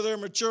place where they're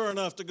mature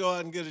enough to go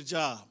out and get a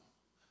job.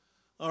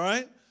 All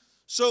right?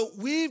 So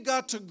we've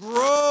got to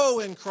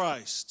grow in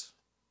Christ.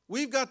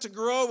 We've got to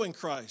grow in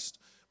Christ.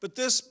 But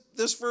this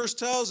verse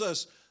tells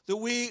us that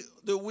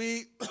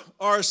we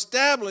are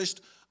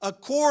established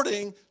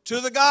according to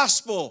the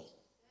gospel.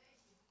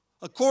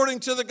 According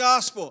to the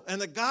gospel.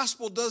 And the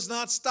gospel does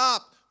not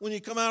stop when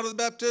you come out of the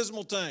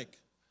baptismal tank.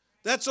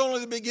 That's only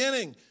the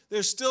beginning.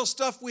 There's still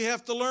stuff we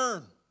have to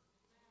learn.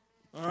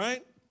 All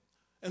right?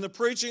 And the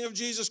preaching of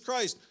Jesus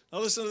Christ. Now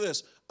listen to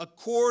this.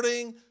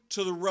 According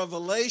to the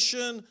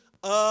revelation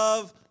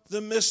of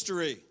the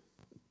mystery.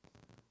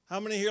 How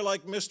many here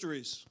like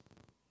mysteries?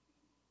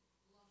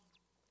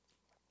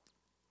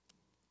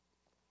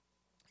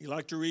 You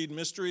like to read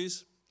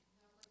mysteries?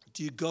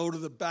 Do you go to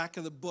the back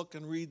of the book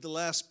and read the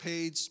last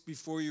page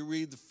before you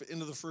read the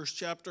end of the first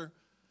chapter?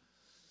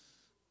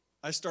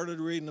 I started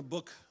reading a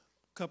book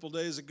a couple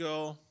days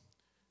ago,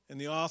 and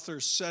the author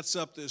sets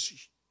up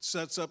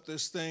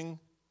this thing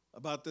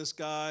about this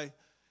guy,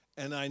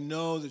 and I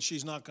know that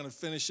she's not going to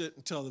finish it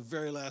until the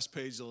very last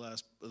page of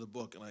the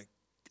book, and I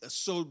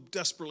so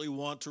desperately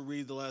want to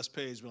read the last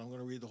page, but I'm going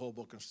to read the whole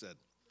book instead.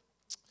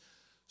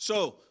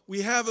 So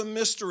we have a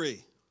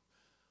mystery.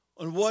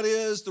 And what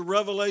is the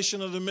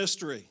revelation of the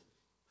mystery?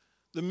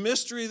 The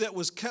mystery that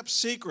was kept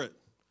secret.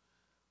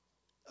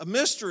 A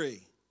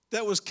mystery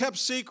that was kept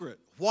secret.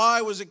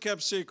 Why was it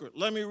kept secret?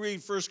 Let me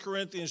read 1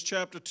 Corinthians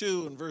chapter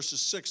 2 and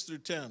verses 6 through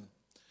 10.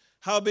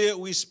 Howbeit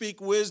we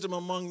speak wisdom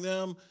among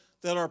them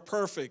that are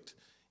perfect,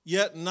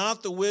 yet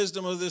not the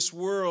wisdom of this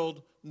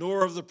world,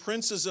 nor of the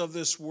princes of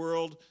this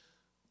world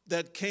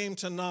that came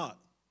to naught.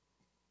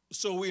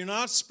 So we're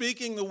not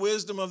speaking the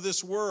wisdom of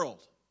this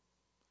world.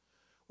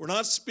 We're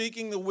not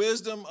speaking the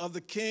wisdom of the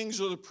kings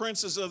or the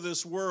princes of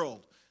this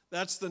world.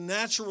 That's the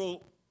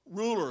natural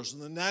rulers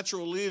and the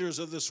natural leaders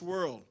of this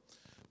world.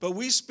 But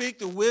we speak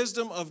the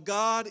wisdom of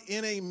God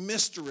in a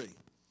mystery.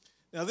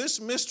 Now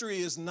this mystery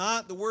is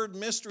not, the word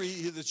mystery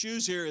that's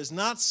used here is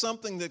not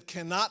something that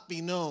cannot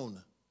be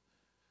known.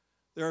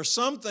 There are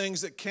some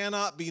things that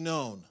cannot be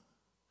known.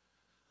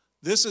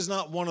 This is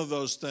not one of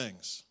those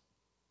things.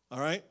 All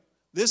right?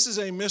 This is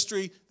a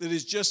mystery that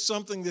is just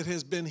something that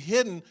has been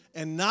hidden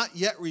and not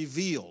yet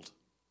revealed.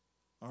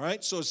 All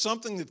right? So it's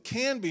something that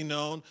can be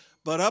known,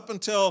 but up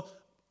until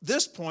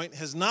this point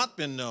has not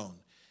been known.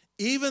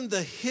 Even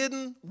the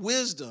hidden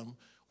wisdom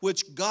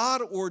which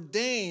God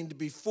ordained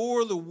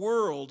before the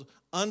world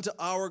unto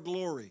our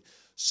glory.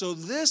 So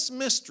this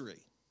mystery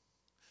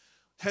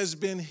has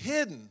been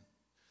hidden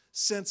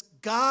since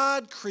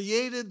God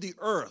created the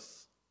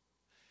earth.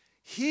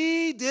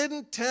 He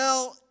didn't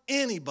tell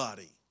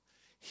anybody.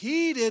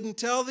 He didn't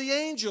tell the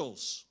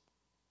angels.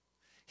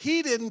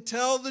 He didn't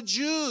tell the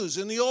Jews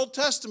in the Old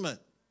Testament.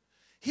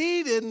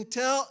 He didn't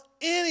tell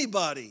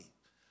anybody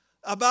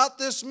about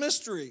this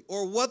mystery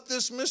or what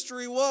this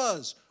mystery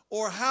was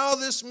or how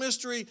this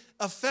mystery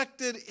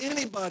affected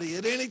anybody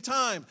at any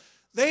time.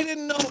 They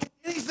didn't know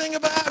anything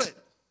about it.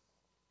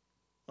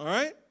 All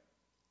right?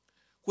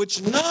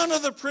 Which none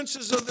of the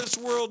princes of this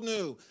world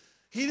knew.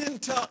 He didn't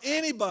tell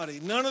anybody,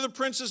 none of the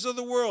princes of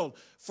the world.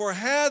 For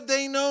had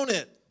they known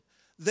it,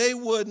 they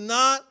would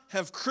not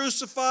have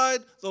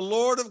crucified the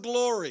Lord of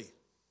glory.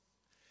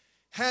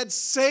 Had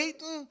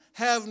Satan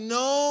have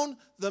known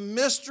the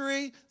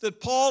mystery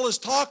that Paul is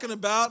talking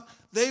about,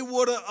 they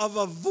would have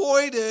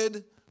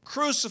avoided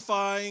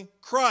crucifying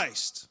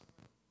Christ.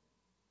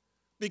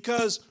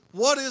 Because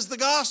what is the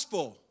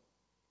gospel?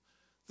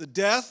 The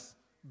death,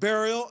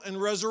 burial,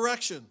 and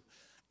resurrection.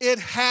 It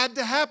had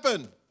to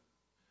happen.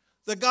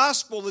 The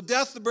gospel, the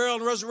death, the burial,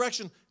 and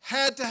resurrection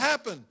had to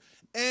happen.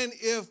 And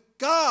if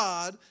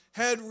God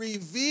had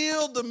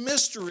revealed the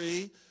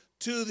mystery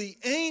to the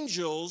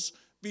angels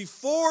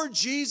before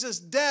Jesus'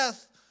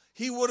 death,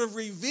 he would have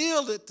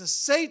revealed it to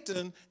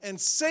Satan, and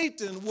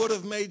Satan would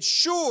have made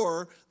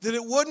sure that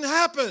it wouldn't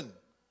happen.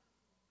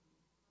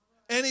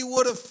 And he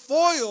would have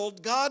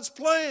foiled God's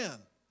plan.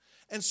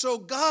 And so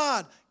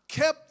God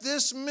kept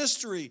this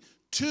mystery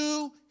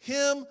to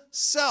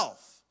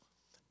himself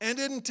and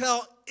didn't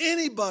tell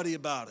anybody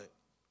about it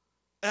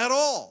at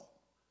all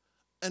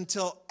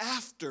until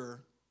after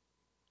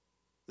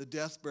the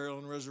death, burial,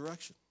 and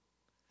resurrection.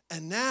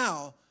 And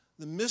now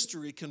the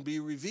mystery can be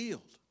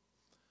revealed.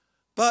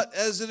 But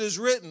as it is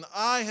written,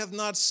 eye have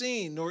not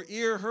seen, nor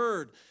ear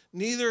heard,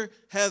 neither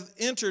have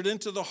entered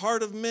into the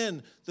heart of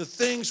men the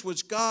things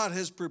which God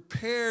has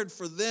prepared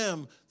for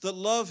them that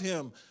love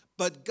him.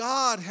 But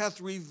God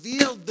hath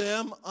revealed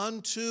them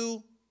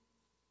unto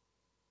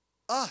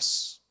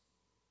us.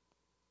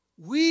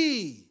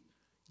 We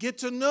get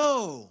to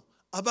know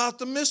about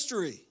the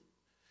mystery.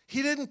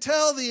 He didn't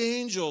tell the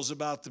angels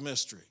about the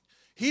mystery.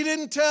 He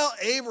didn't tell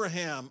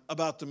Abraham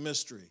about the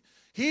mystery.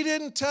 He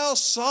didn't tell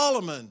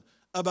Solomon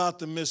about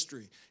the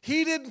mystery.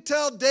 He didn't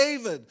tell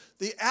David,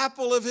 the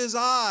apple of his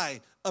eye,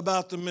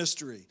 about the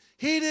mystery.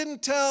 He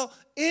didn't tell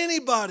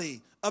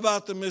anybody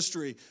about the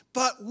mystery.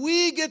 But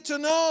we get to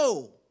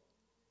know.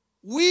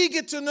 We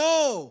get to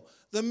know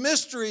the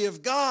mystery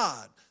of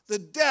God, the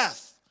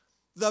death,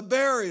 the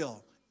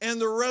burial,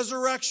 and the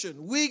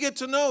resurrection. We get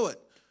to know it,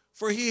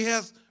 for he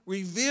hath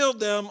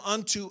revealed them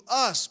unto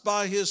us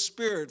by his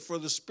Spirit, for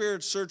the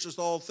Spirit searcheth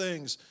all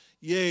things,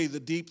 yea, the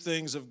deep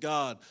things of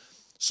God.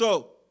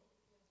 So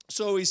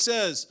he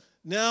says,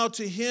 now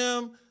to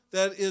him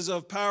that is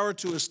of power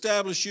to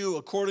establish you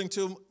according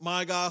to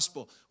my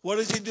gospel. What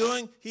is he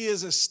doing? He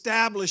is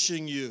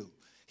establishing you.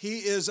 He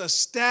is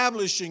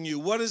establishing you.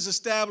 What does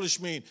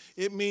establish mean?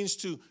 It means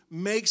to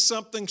make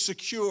something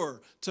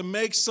secure, to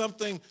make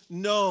something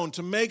known,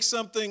 to make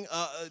something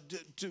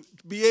to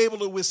be able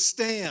to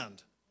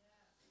withstand.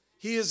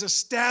 He is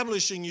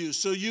establishing you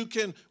so you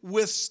can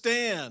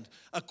withstand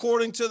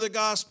according to the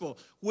gospel,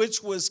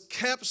 which was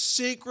kept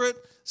secret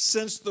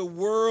since the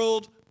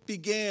world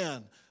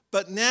began,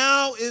 but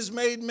now is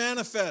made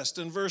manifest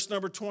in verse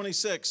number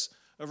 26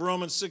 of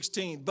Romans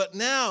 16. But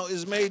now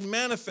is made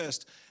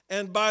manifest,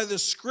 and by the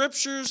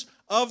scriptures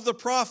of the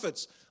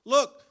prophets.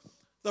 Look,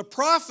 the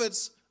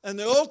prophets and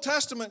the Old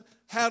Testament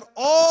had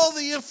all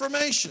the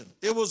information.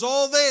 It was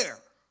all there,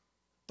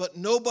 but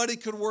nobody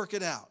could work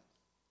it out.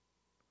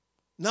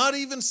 Not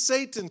even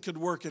Satan could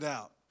work it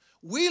out.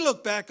 We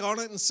look back on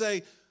it and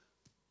say,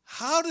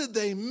 how did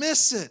they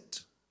miss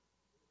it?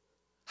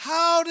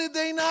 How did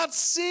they not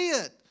see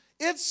it?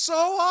 It's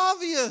so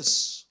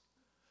obvious.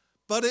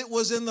 But it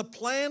was in the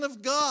plan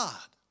of God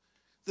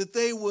that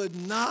they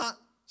would not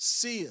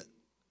see it.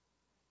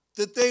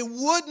 That they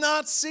would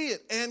not see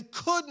it and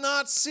could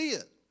not see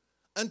it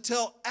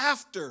until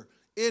after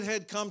it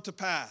had come to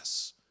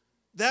pass.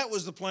 That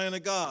was the plan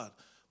of God.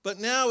 But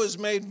now is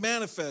made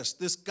manifest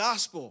this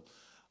gospel,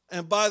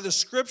 and by the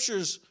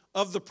scriptures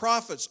of the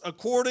prophets,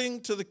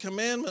 according to the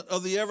commandment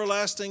of the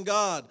everlasting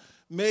God,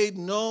 made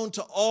known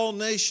to all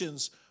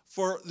nations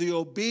for the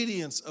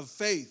obedience of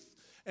faith.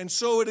 And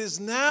so it is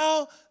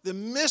now the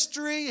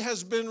mystery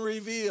has been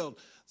revealed.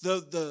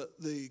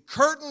 The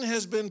curtain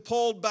has been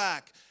pulled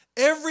back.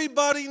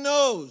 Everybody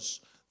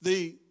knows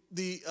the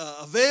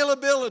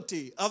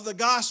availability of the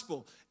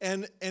gospel.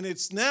 And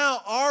it's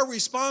now our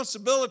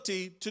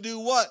responsibility to do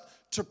what?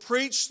 To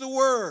preach the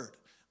word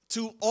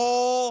to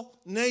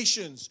all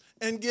nations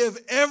and give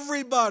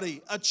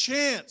everybody a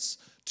chance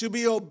to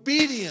be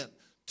obedient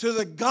to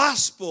the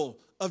gospel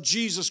of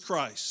Jesus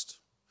Christ.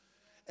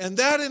 And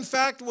that, in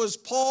fact, was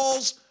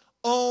Paul's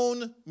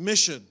own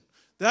mission.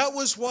 That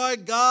was why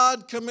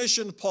God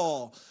commissioned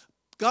Paul.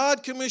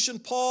 God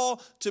commissioned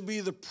Paul to be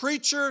the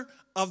preacher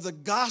of the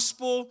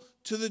gospel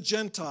to the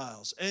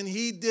Gentiles. And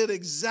he did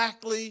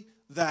exactly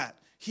that.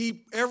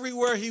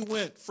 Everywhere he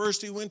went,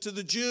 first he went to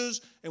the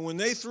Jews, and when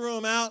they threw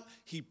him out,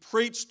 he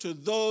preached to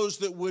those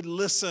that would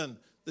listen,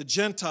 the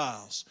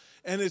Gentiles.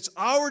 And it's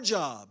our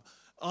job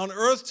on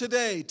earth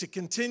today to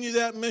continue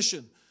that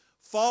mission.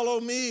 Follow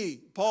me,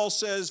 Paul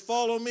says,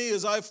 follow me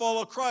as I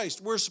follow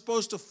Christ. We're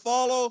supposed to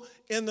follow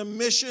in the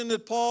mission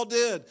that Paul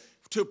did,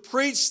 to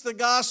preach the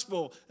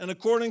gospel. And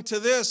according to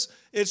this,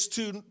 it's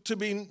to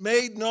be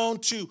made known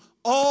to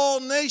all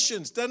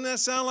nations. Doesn't that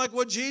sound like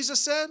what Jesus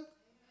said?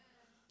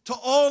 To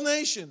all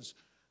nations,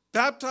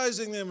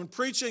 baptizing them and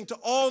preaching to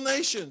all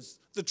nations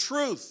the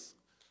truth.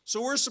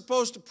 So we're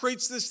supposed to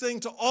preach this thing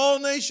to all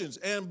nations.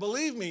 And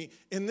believe me,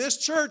 in this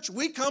church,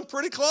 we come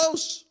pretty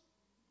close.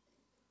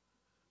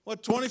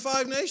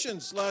 25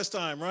 nations last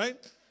time, right?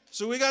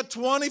 So we got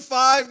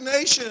 25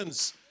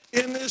 nations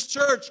in this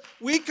church.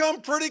 We come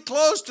pretty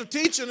close to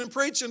teaching and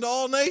preaching to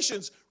all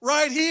nations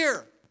right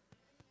here.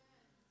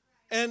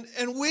 And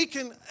we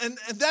can, and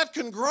that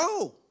can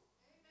grow.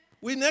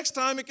 Next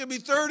time it can be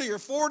 30 or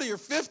 40 or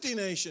 50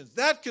 nations.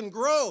 That can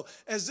grow.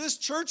 As this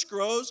church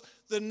grows,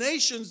 the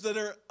nations that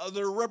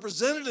are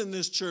represented in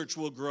this church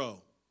will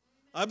grow.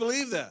 I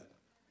believe that.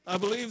 I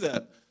believe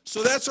that.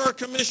 So that's our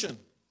commission.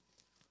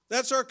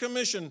 That's our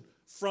commission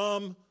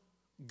from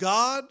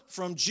God,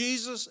 from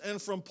Jesus,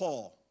 and from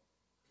Paul.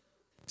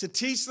 To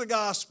teach the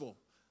gospel,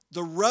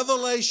 the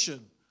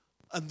revelation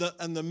and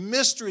the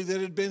mystery that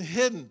had been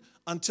hidden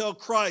until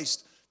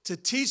Christ, to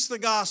teach the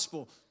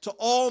gospel to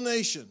all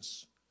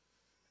nations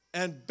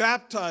and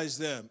baptize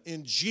them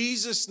in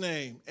Jesus'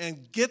 name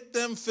and get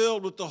them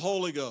filled with the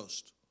Holy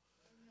Ghost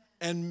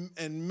and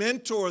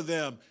mentor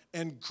them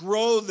and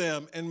grow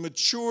them and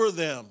mature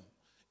them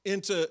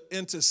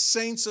into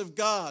saints of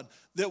God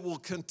that will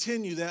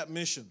continue that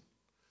mission.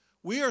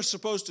 We are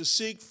supposed to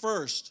seek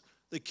first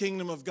the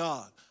kingdom of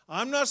God.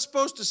 I'm not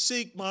supposed to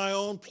seek my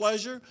own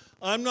pleasure.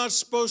 I'm not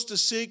supposed to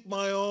seek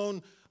my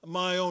own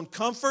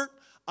comfort.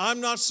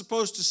 I'm not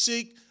supposed to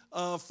seek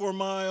for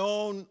my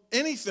own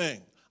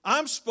anything.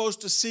 I'm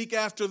supposed to seek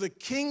after the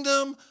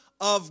kingdom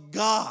of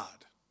God.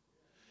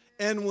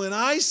 And when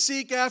I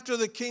seek after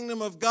the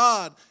kingdom of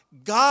God,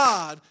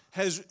 God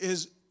has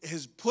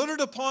put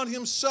it upon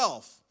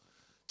himself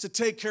to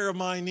take care of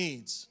my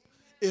needs.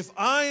 If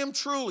I am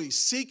truly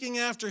seeking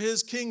after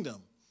his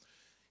kingdom,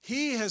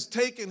 he has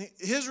taken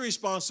his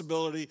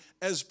responsibility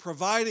as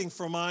providing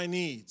for my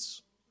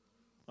needs.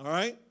 All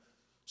right?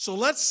 So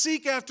let's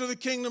seek after the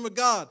kingdom of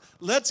God.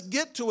 Let's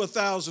get to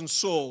 1,000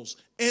 souls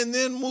and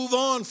then move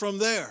on from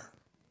there.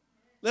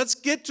 Let's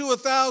get to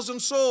 1,000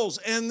 souls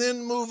and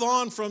then move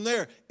on from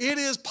there. It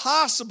is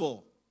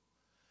possible.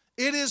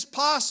 It is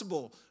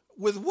possible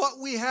with what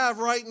we have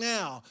right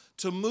now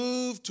to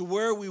move to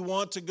where we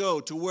want to go,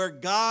 to where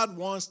God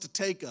wants to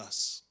take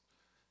us.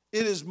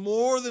 It is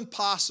more than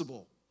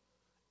possible.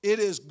 It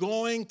is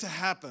going to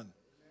happen.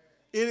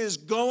 It is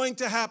going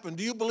to happen.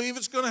 Do you believe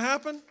it's going to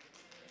happen?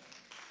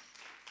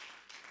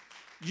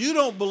 You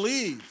don't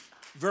believe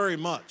very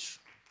much.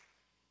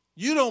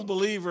 You don't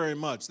believe very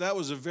much. That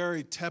was a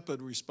very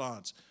tepid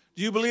response.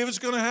 Do you believe it's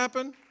going to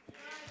happen?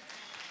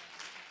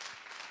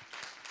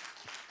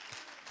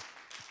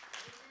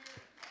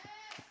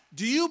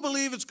 Do you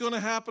believe it's going to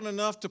happen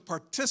enough to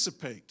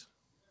participate?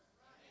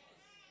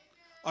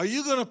 Are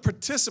you going to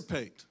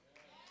participate?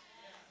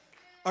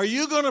 Are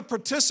you going to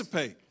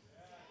participate?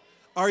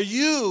 Are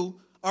you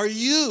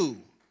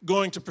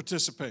going to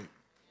participate?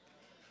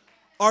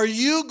 Are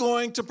you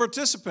going to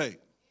participate?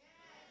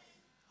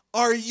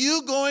 Are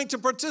you going to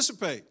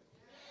participate?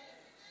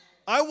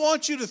 I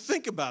want you to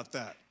think about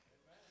that,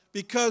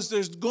 because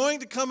there's going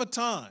to come a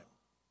time,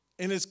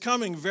 and it's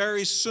coming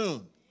very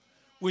soon,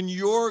 when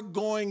you're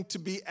going to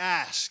be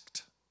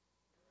asked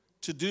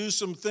to do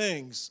some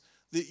things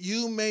that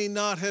you may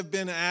not have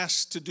been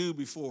asked to do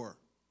before.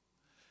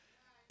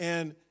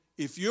 And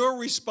if your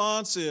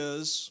response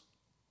is,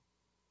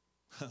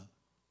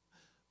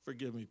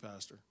 forgive me,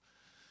 Pastor,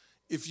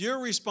 if your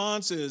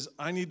response is,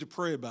 I need to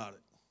pray about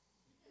it,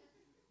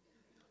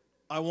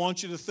 I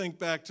want you to think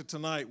back to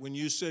tonight when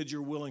you said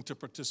you're willing to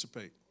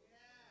participate.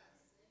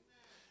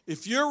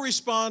 If your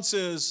response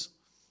is,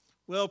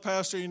 well,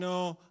 Pastor,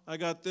 I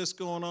got this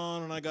going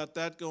on and I got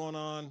that going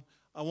on,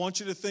 I want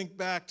you to think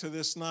back to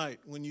this night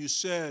when you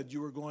said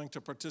you were going to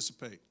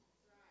participate.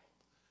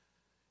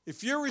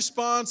 If your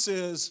response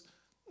is,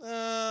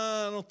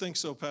 I don't think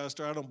so,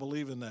 Pastor, I don't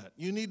believe in that,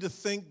 you need to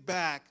think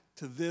back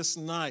to this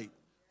night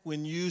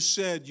when you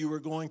said you were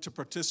going to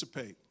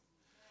participate.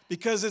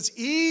 Because it's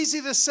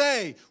easy to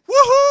say,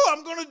 woohoo,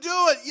 I'm going to do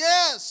it,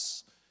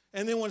 yes.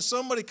 And then when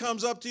somebody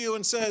comes up to you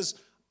and says,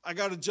 I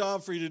got a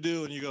job for you to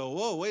do, and you go,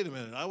 whoa, wait a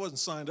minute, I wasn't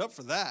signed up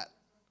for that.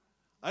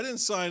 I didn't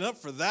sign up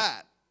for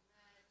that.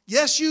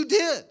 Yes, you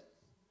did.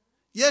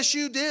 Yes,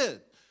 you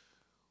did.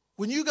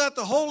 When you got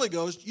the Holy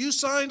Ghost, you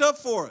signed up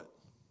for it.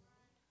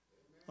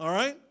 All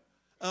right?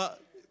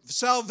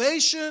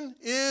 Salvation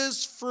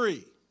is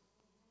free.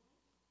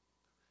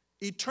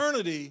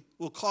 Eternity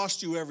will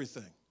cost you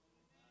everything.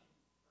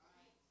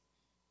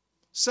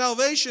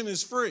 Salvation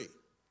is free.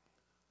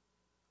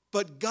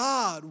 But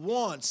God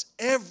wants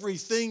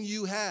everything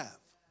you have.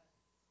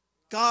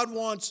 God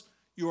wants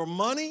your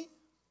money.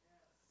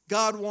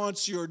 God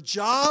wants your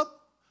job.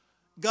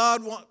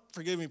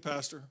 Forgive me,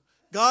 Pastor.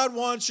 God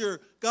wants your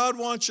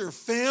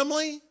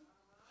family.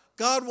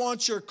 God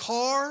wants your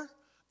car.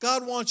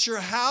 God wants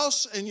your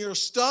house and your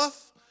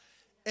stuff.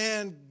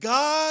 And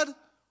God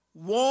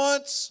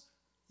wants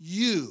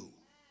you.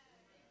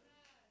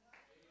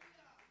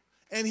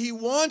 And he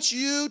wants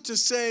you to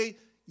say,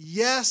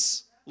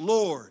 yes,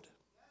 Lord.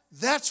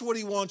 That's what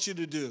he wants you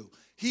to do.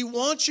 He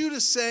wants you to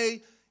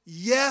say,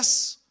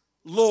 yes,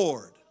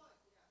 Lord.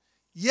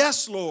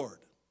 Yes, Lord.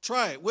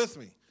 Try it with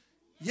me.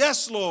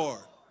 Yes, Lord.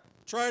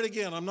 Try it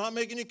again. I'm not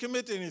making you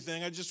commit to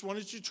anything. I just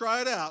wanted you to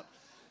try it out.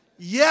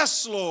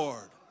 Yes,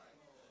 Lord.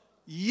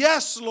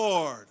 Yes,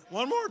 Lord.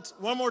 One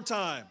more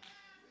time.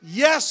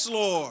 Yes,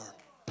 Lord.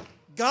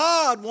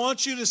 God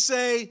wants you to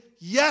say,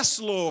 yes,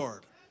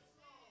 Lord.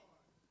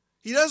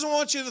 He doesn't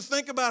want you to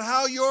think about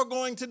how you're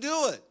going to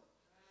do it,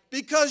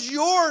 because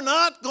you're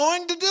not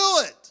going to do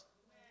it.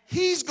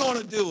 He's going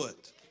to do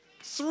it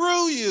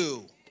through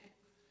you.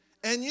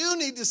 And you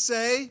need to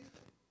say,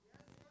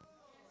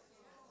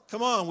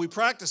 come on, we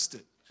practiced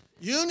it.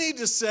 You need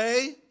to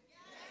say,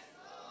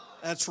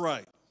 that's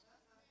right.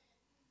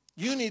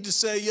 You need to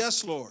say,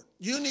 yes, Lord.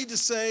 You need to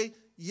say,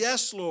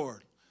 yes,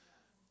 Lord.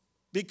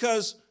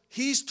 Because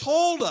he's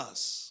told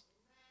us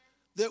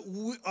that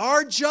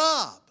our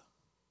job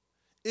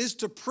is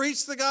to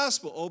preach the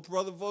gospel. Oh,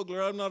 Brother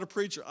Vogler, I'm not a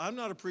preacher. I'm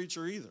not a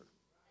preacher either.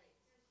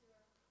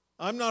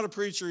 I'm not a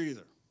preacher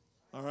either.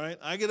 All right?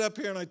 I get up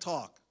here and I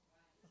talk.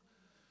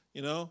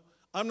 You know,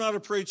 I'm not a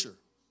preacher.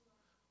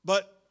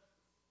 But,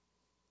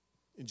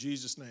 in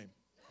Jesus' name.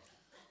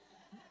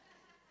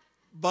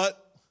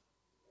 But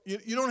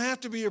you don't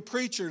have to be a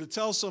preacher to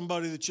tell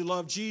somebody that you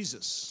love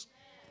Jesus.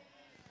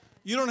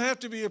 You don't have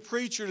to be a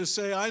preacher to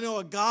say, I know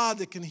a God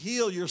that can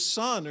heal your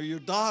son or your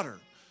daughter.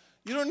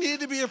 You don't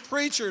need to be a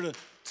preacher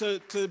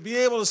to be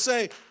able to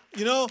say,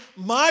 you know,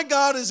 my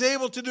God is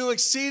able to do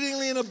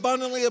exceedingly and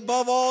abundantly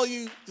above all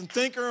you can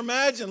think or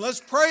imagine.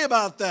 Let's pray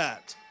about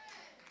that.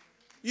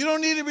 You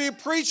don't need to be a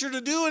preacher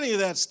to do any of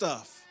that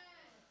stuff.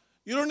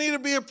 You don't need to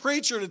be a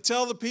preacher to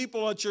tell the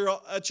people at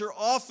your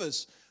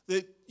office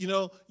that, you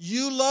know,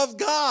 you love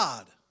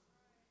God.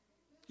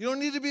 You don't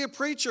need to be a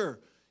preacher.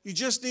 You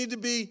just need to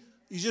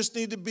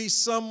be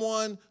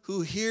someone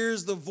who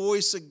hears the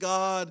voice of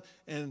God,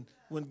 and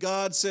when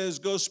God says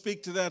go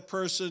speak to that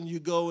person, you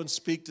go and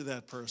speak to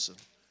that person.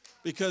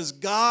 Because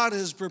God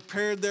has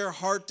prepared their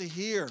heart to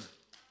hear.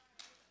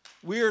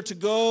 We are to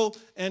go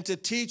and to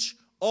teach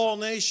all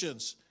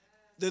nations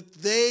that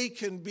they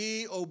can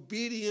be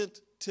obedient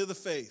to the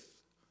faith.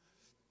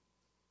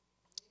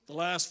 The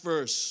last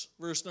verse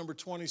number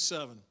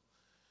 27.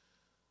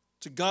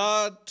 To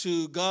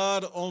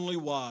God only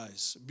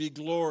wise, be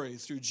glory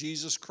through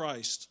Jesus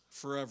Christ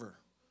forever.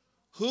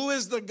 Who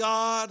is the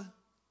God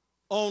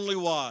only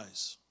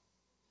wise?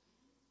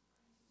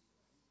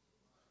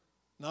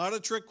 Not a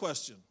trick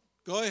question.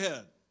 Go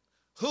ahead.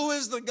 Who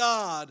is the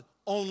God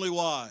only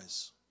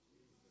wise?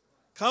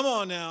 Come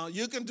on now,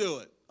 you can do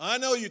it. I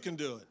know you can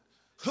do it.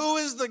 Who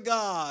is the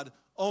God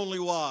only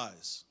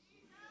wise?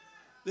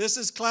 This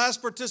is class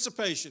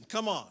participation.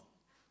 Come on.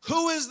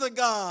 Who is the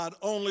God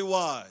only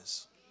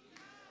wise?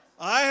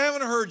 I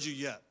haven't heard you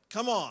yet.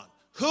 Come on.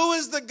 Who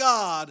is the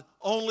God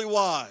only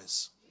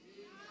wise?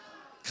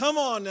 Come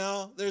on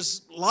now.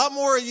 There's a lot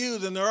more of you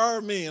than there are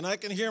of me, and I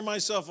can hear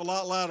myself a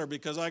lot louder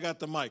because I got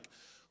the mic.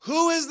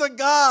 Who is the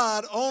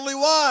God only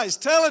wise?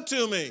 Tell it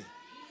to me.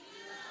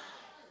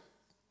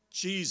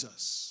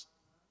 Jesus.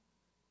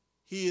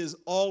 He is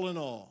all in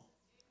all.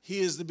 He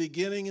is the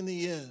beginning and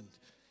the end.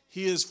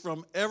 He is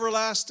from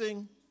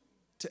everlasting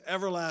to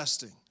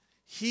everlasting.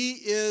 He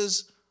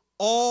is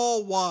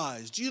all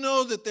wise. Do you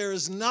know that there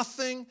is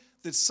nothing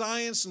that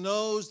science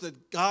knows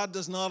that God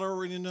does not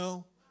already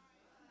know?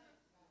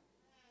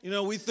 You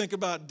know, we think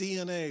about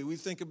DNA. We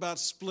think about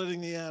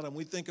splitting the atom.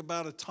 We think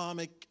about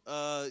atomic,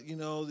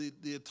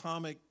 the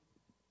atomic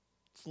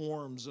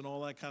forms and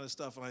all that kind of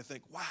stuff. And I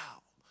think, wow.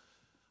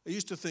 I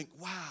used to think,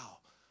 wow,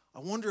 I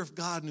wonder if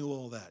God knew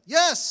all that.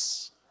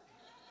 Yes.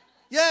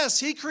 Yes,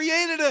 he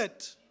created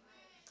it.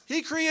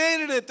 He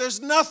created it.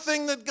 There's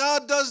nothing that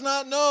God does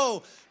not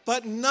know.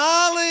 But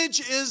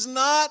knowledge is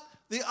not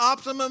the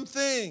optimum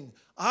thing.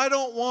 I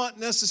don't want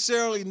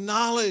necessarily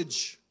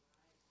knowledge.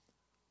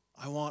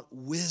 I want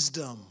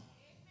wisdom.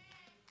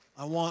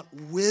 I want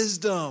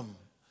wisdom.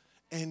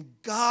 And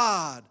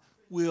God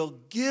will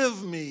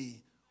give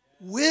me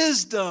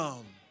wisdom.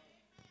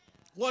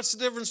 What's the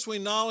difference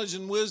between knowledge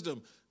and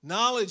wisdom?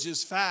 Knowledge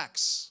is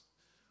facts.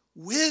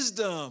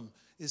 Wisdom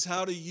is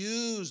how to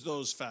use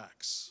those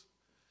facts.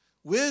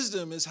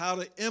 Wisdom is how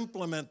to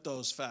implement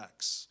those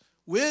facts.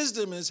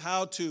 Wisdom is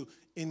how to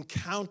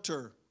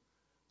encounter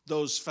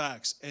those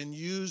facts and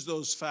use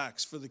those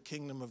facts for the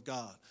kingdom of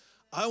God.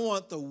 I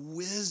want the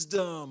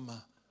wisdom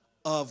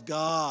of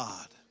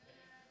God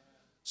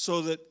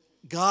so that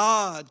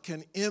God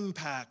can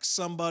impact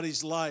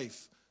somebody's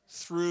life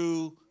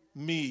through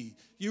me.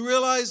 You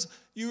realize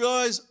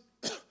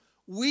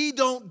we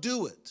don't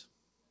do it.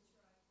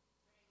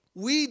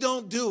 We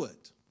don't do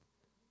it.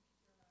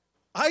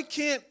 I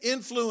can't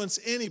influence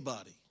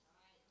anybody.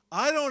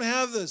 I don't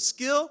have the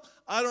skill.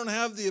 I don't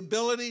have the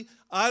ability.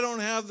 I don't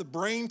have the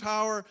brain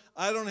power.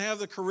 I don't have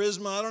the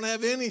charisma. I don't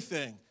have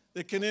anything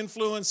that can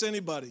influence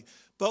anybody.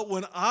 But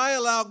when I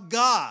allow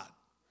God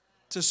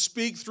to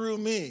speak through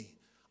me,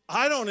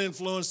 I don't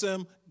influence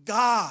them.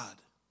 God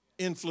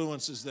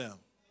influences them.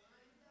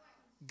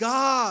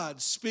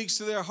 God speaks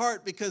to their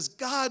heart because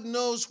God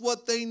knows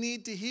what they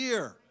need to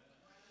hear.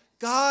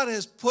 God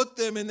has put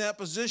them in that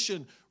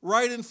position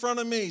right in front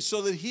of me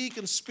so that he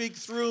can speak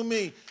through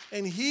me.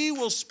 And he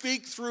will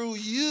speak through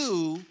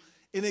you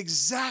in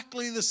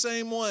exactly the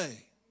same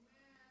way.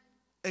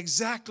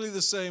 Exactly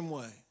the same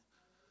way.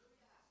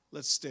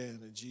 Let's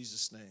stand in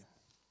Jesus' name.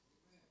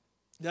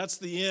 That's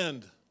the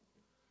end.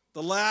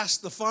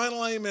 The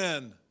final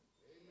amen.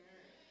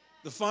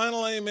 The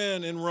final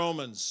amen in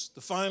Romans.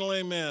 The final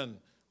amen.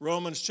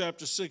 Romans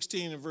chapter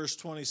 16 and verse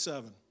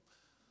 27.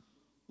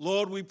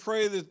 Lord, we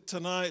pray that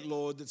tonight,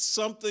 Lord, that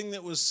something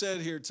that was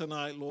said here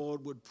tonight,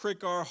 Lord, would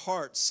prick our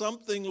hearts.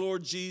 Something,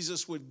 Lord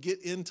Jesus, would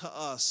get into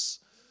us,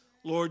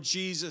 Lord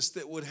Jesus,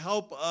 that would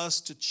help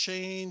us to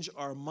change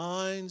our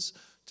minds,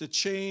 to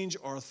change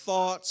our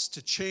thoughts,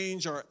 to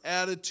change our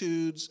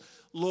attitudes.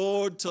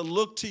 Lord, to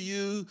look to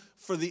you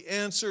for the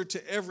answer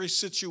to every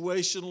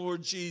situation,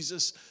 Lord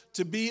Jesus,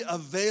 to be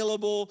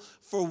available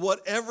for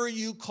whatever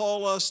you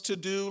call us to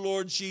do,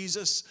 Lord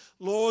Jesus.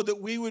 Lord, that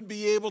we would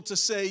be able to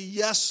say,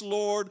 yes,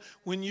 Lord,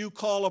 when you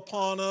call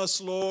upon us,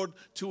 Lord,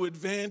 to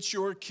advance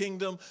your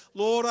kingdom.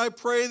 Lord, I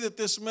pray that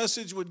this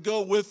message would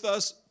go with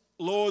us,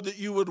 Lord, that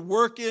you would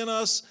work in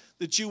us,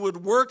 that you would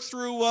work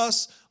through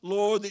us,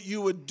 Lord, that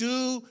you would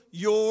do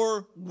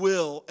your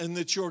will, and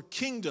that your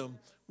kingdom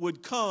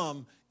would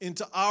come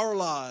into our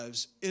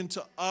lives,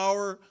 into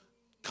our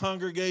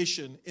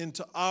congregation,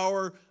 into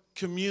our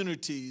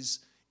communities.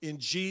 In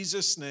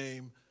Jesus'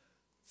 name,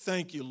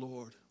 thank you,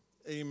 Lord.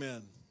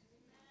 Amen.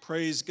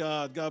 Praise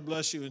God. God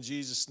bless you in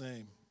Jesus'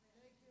 name.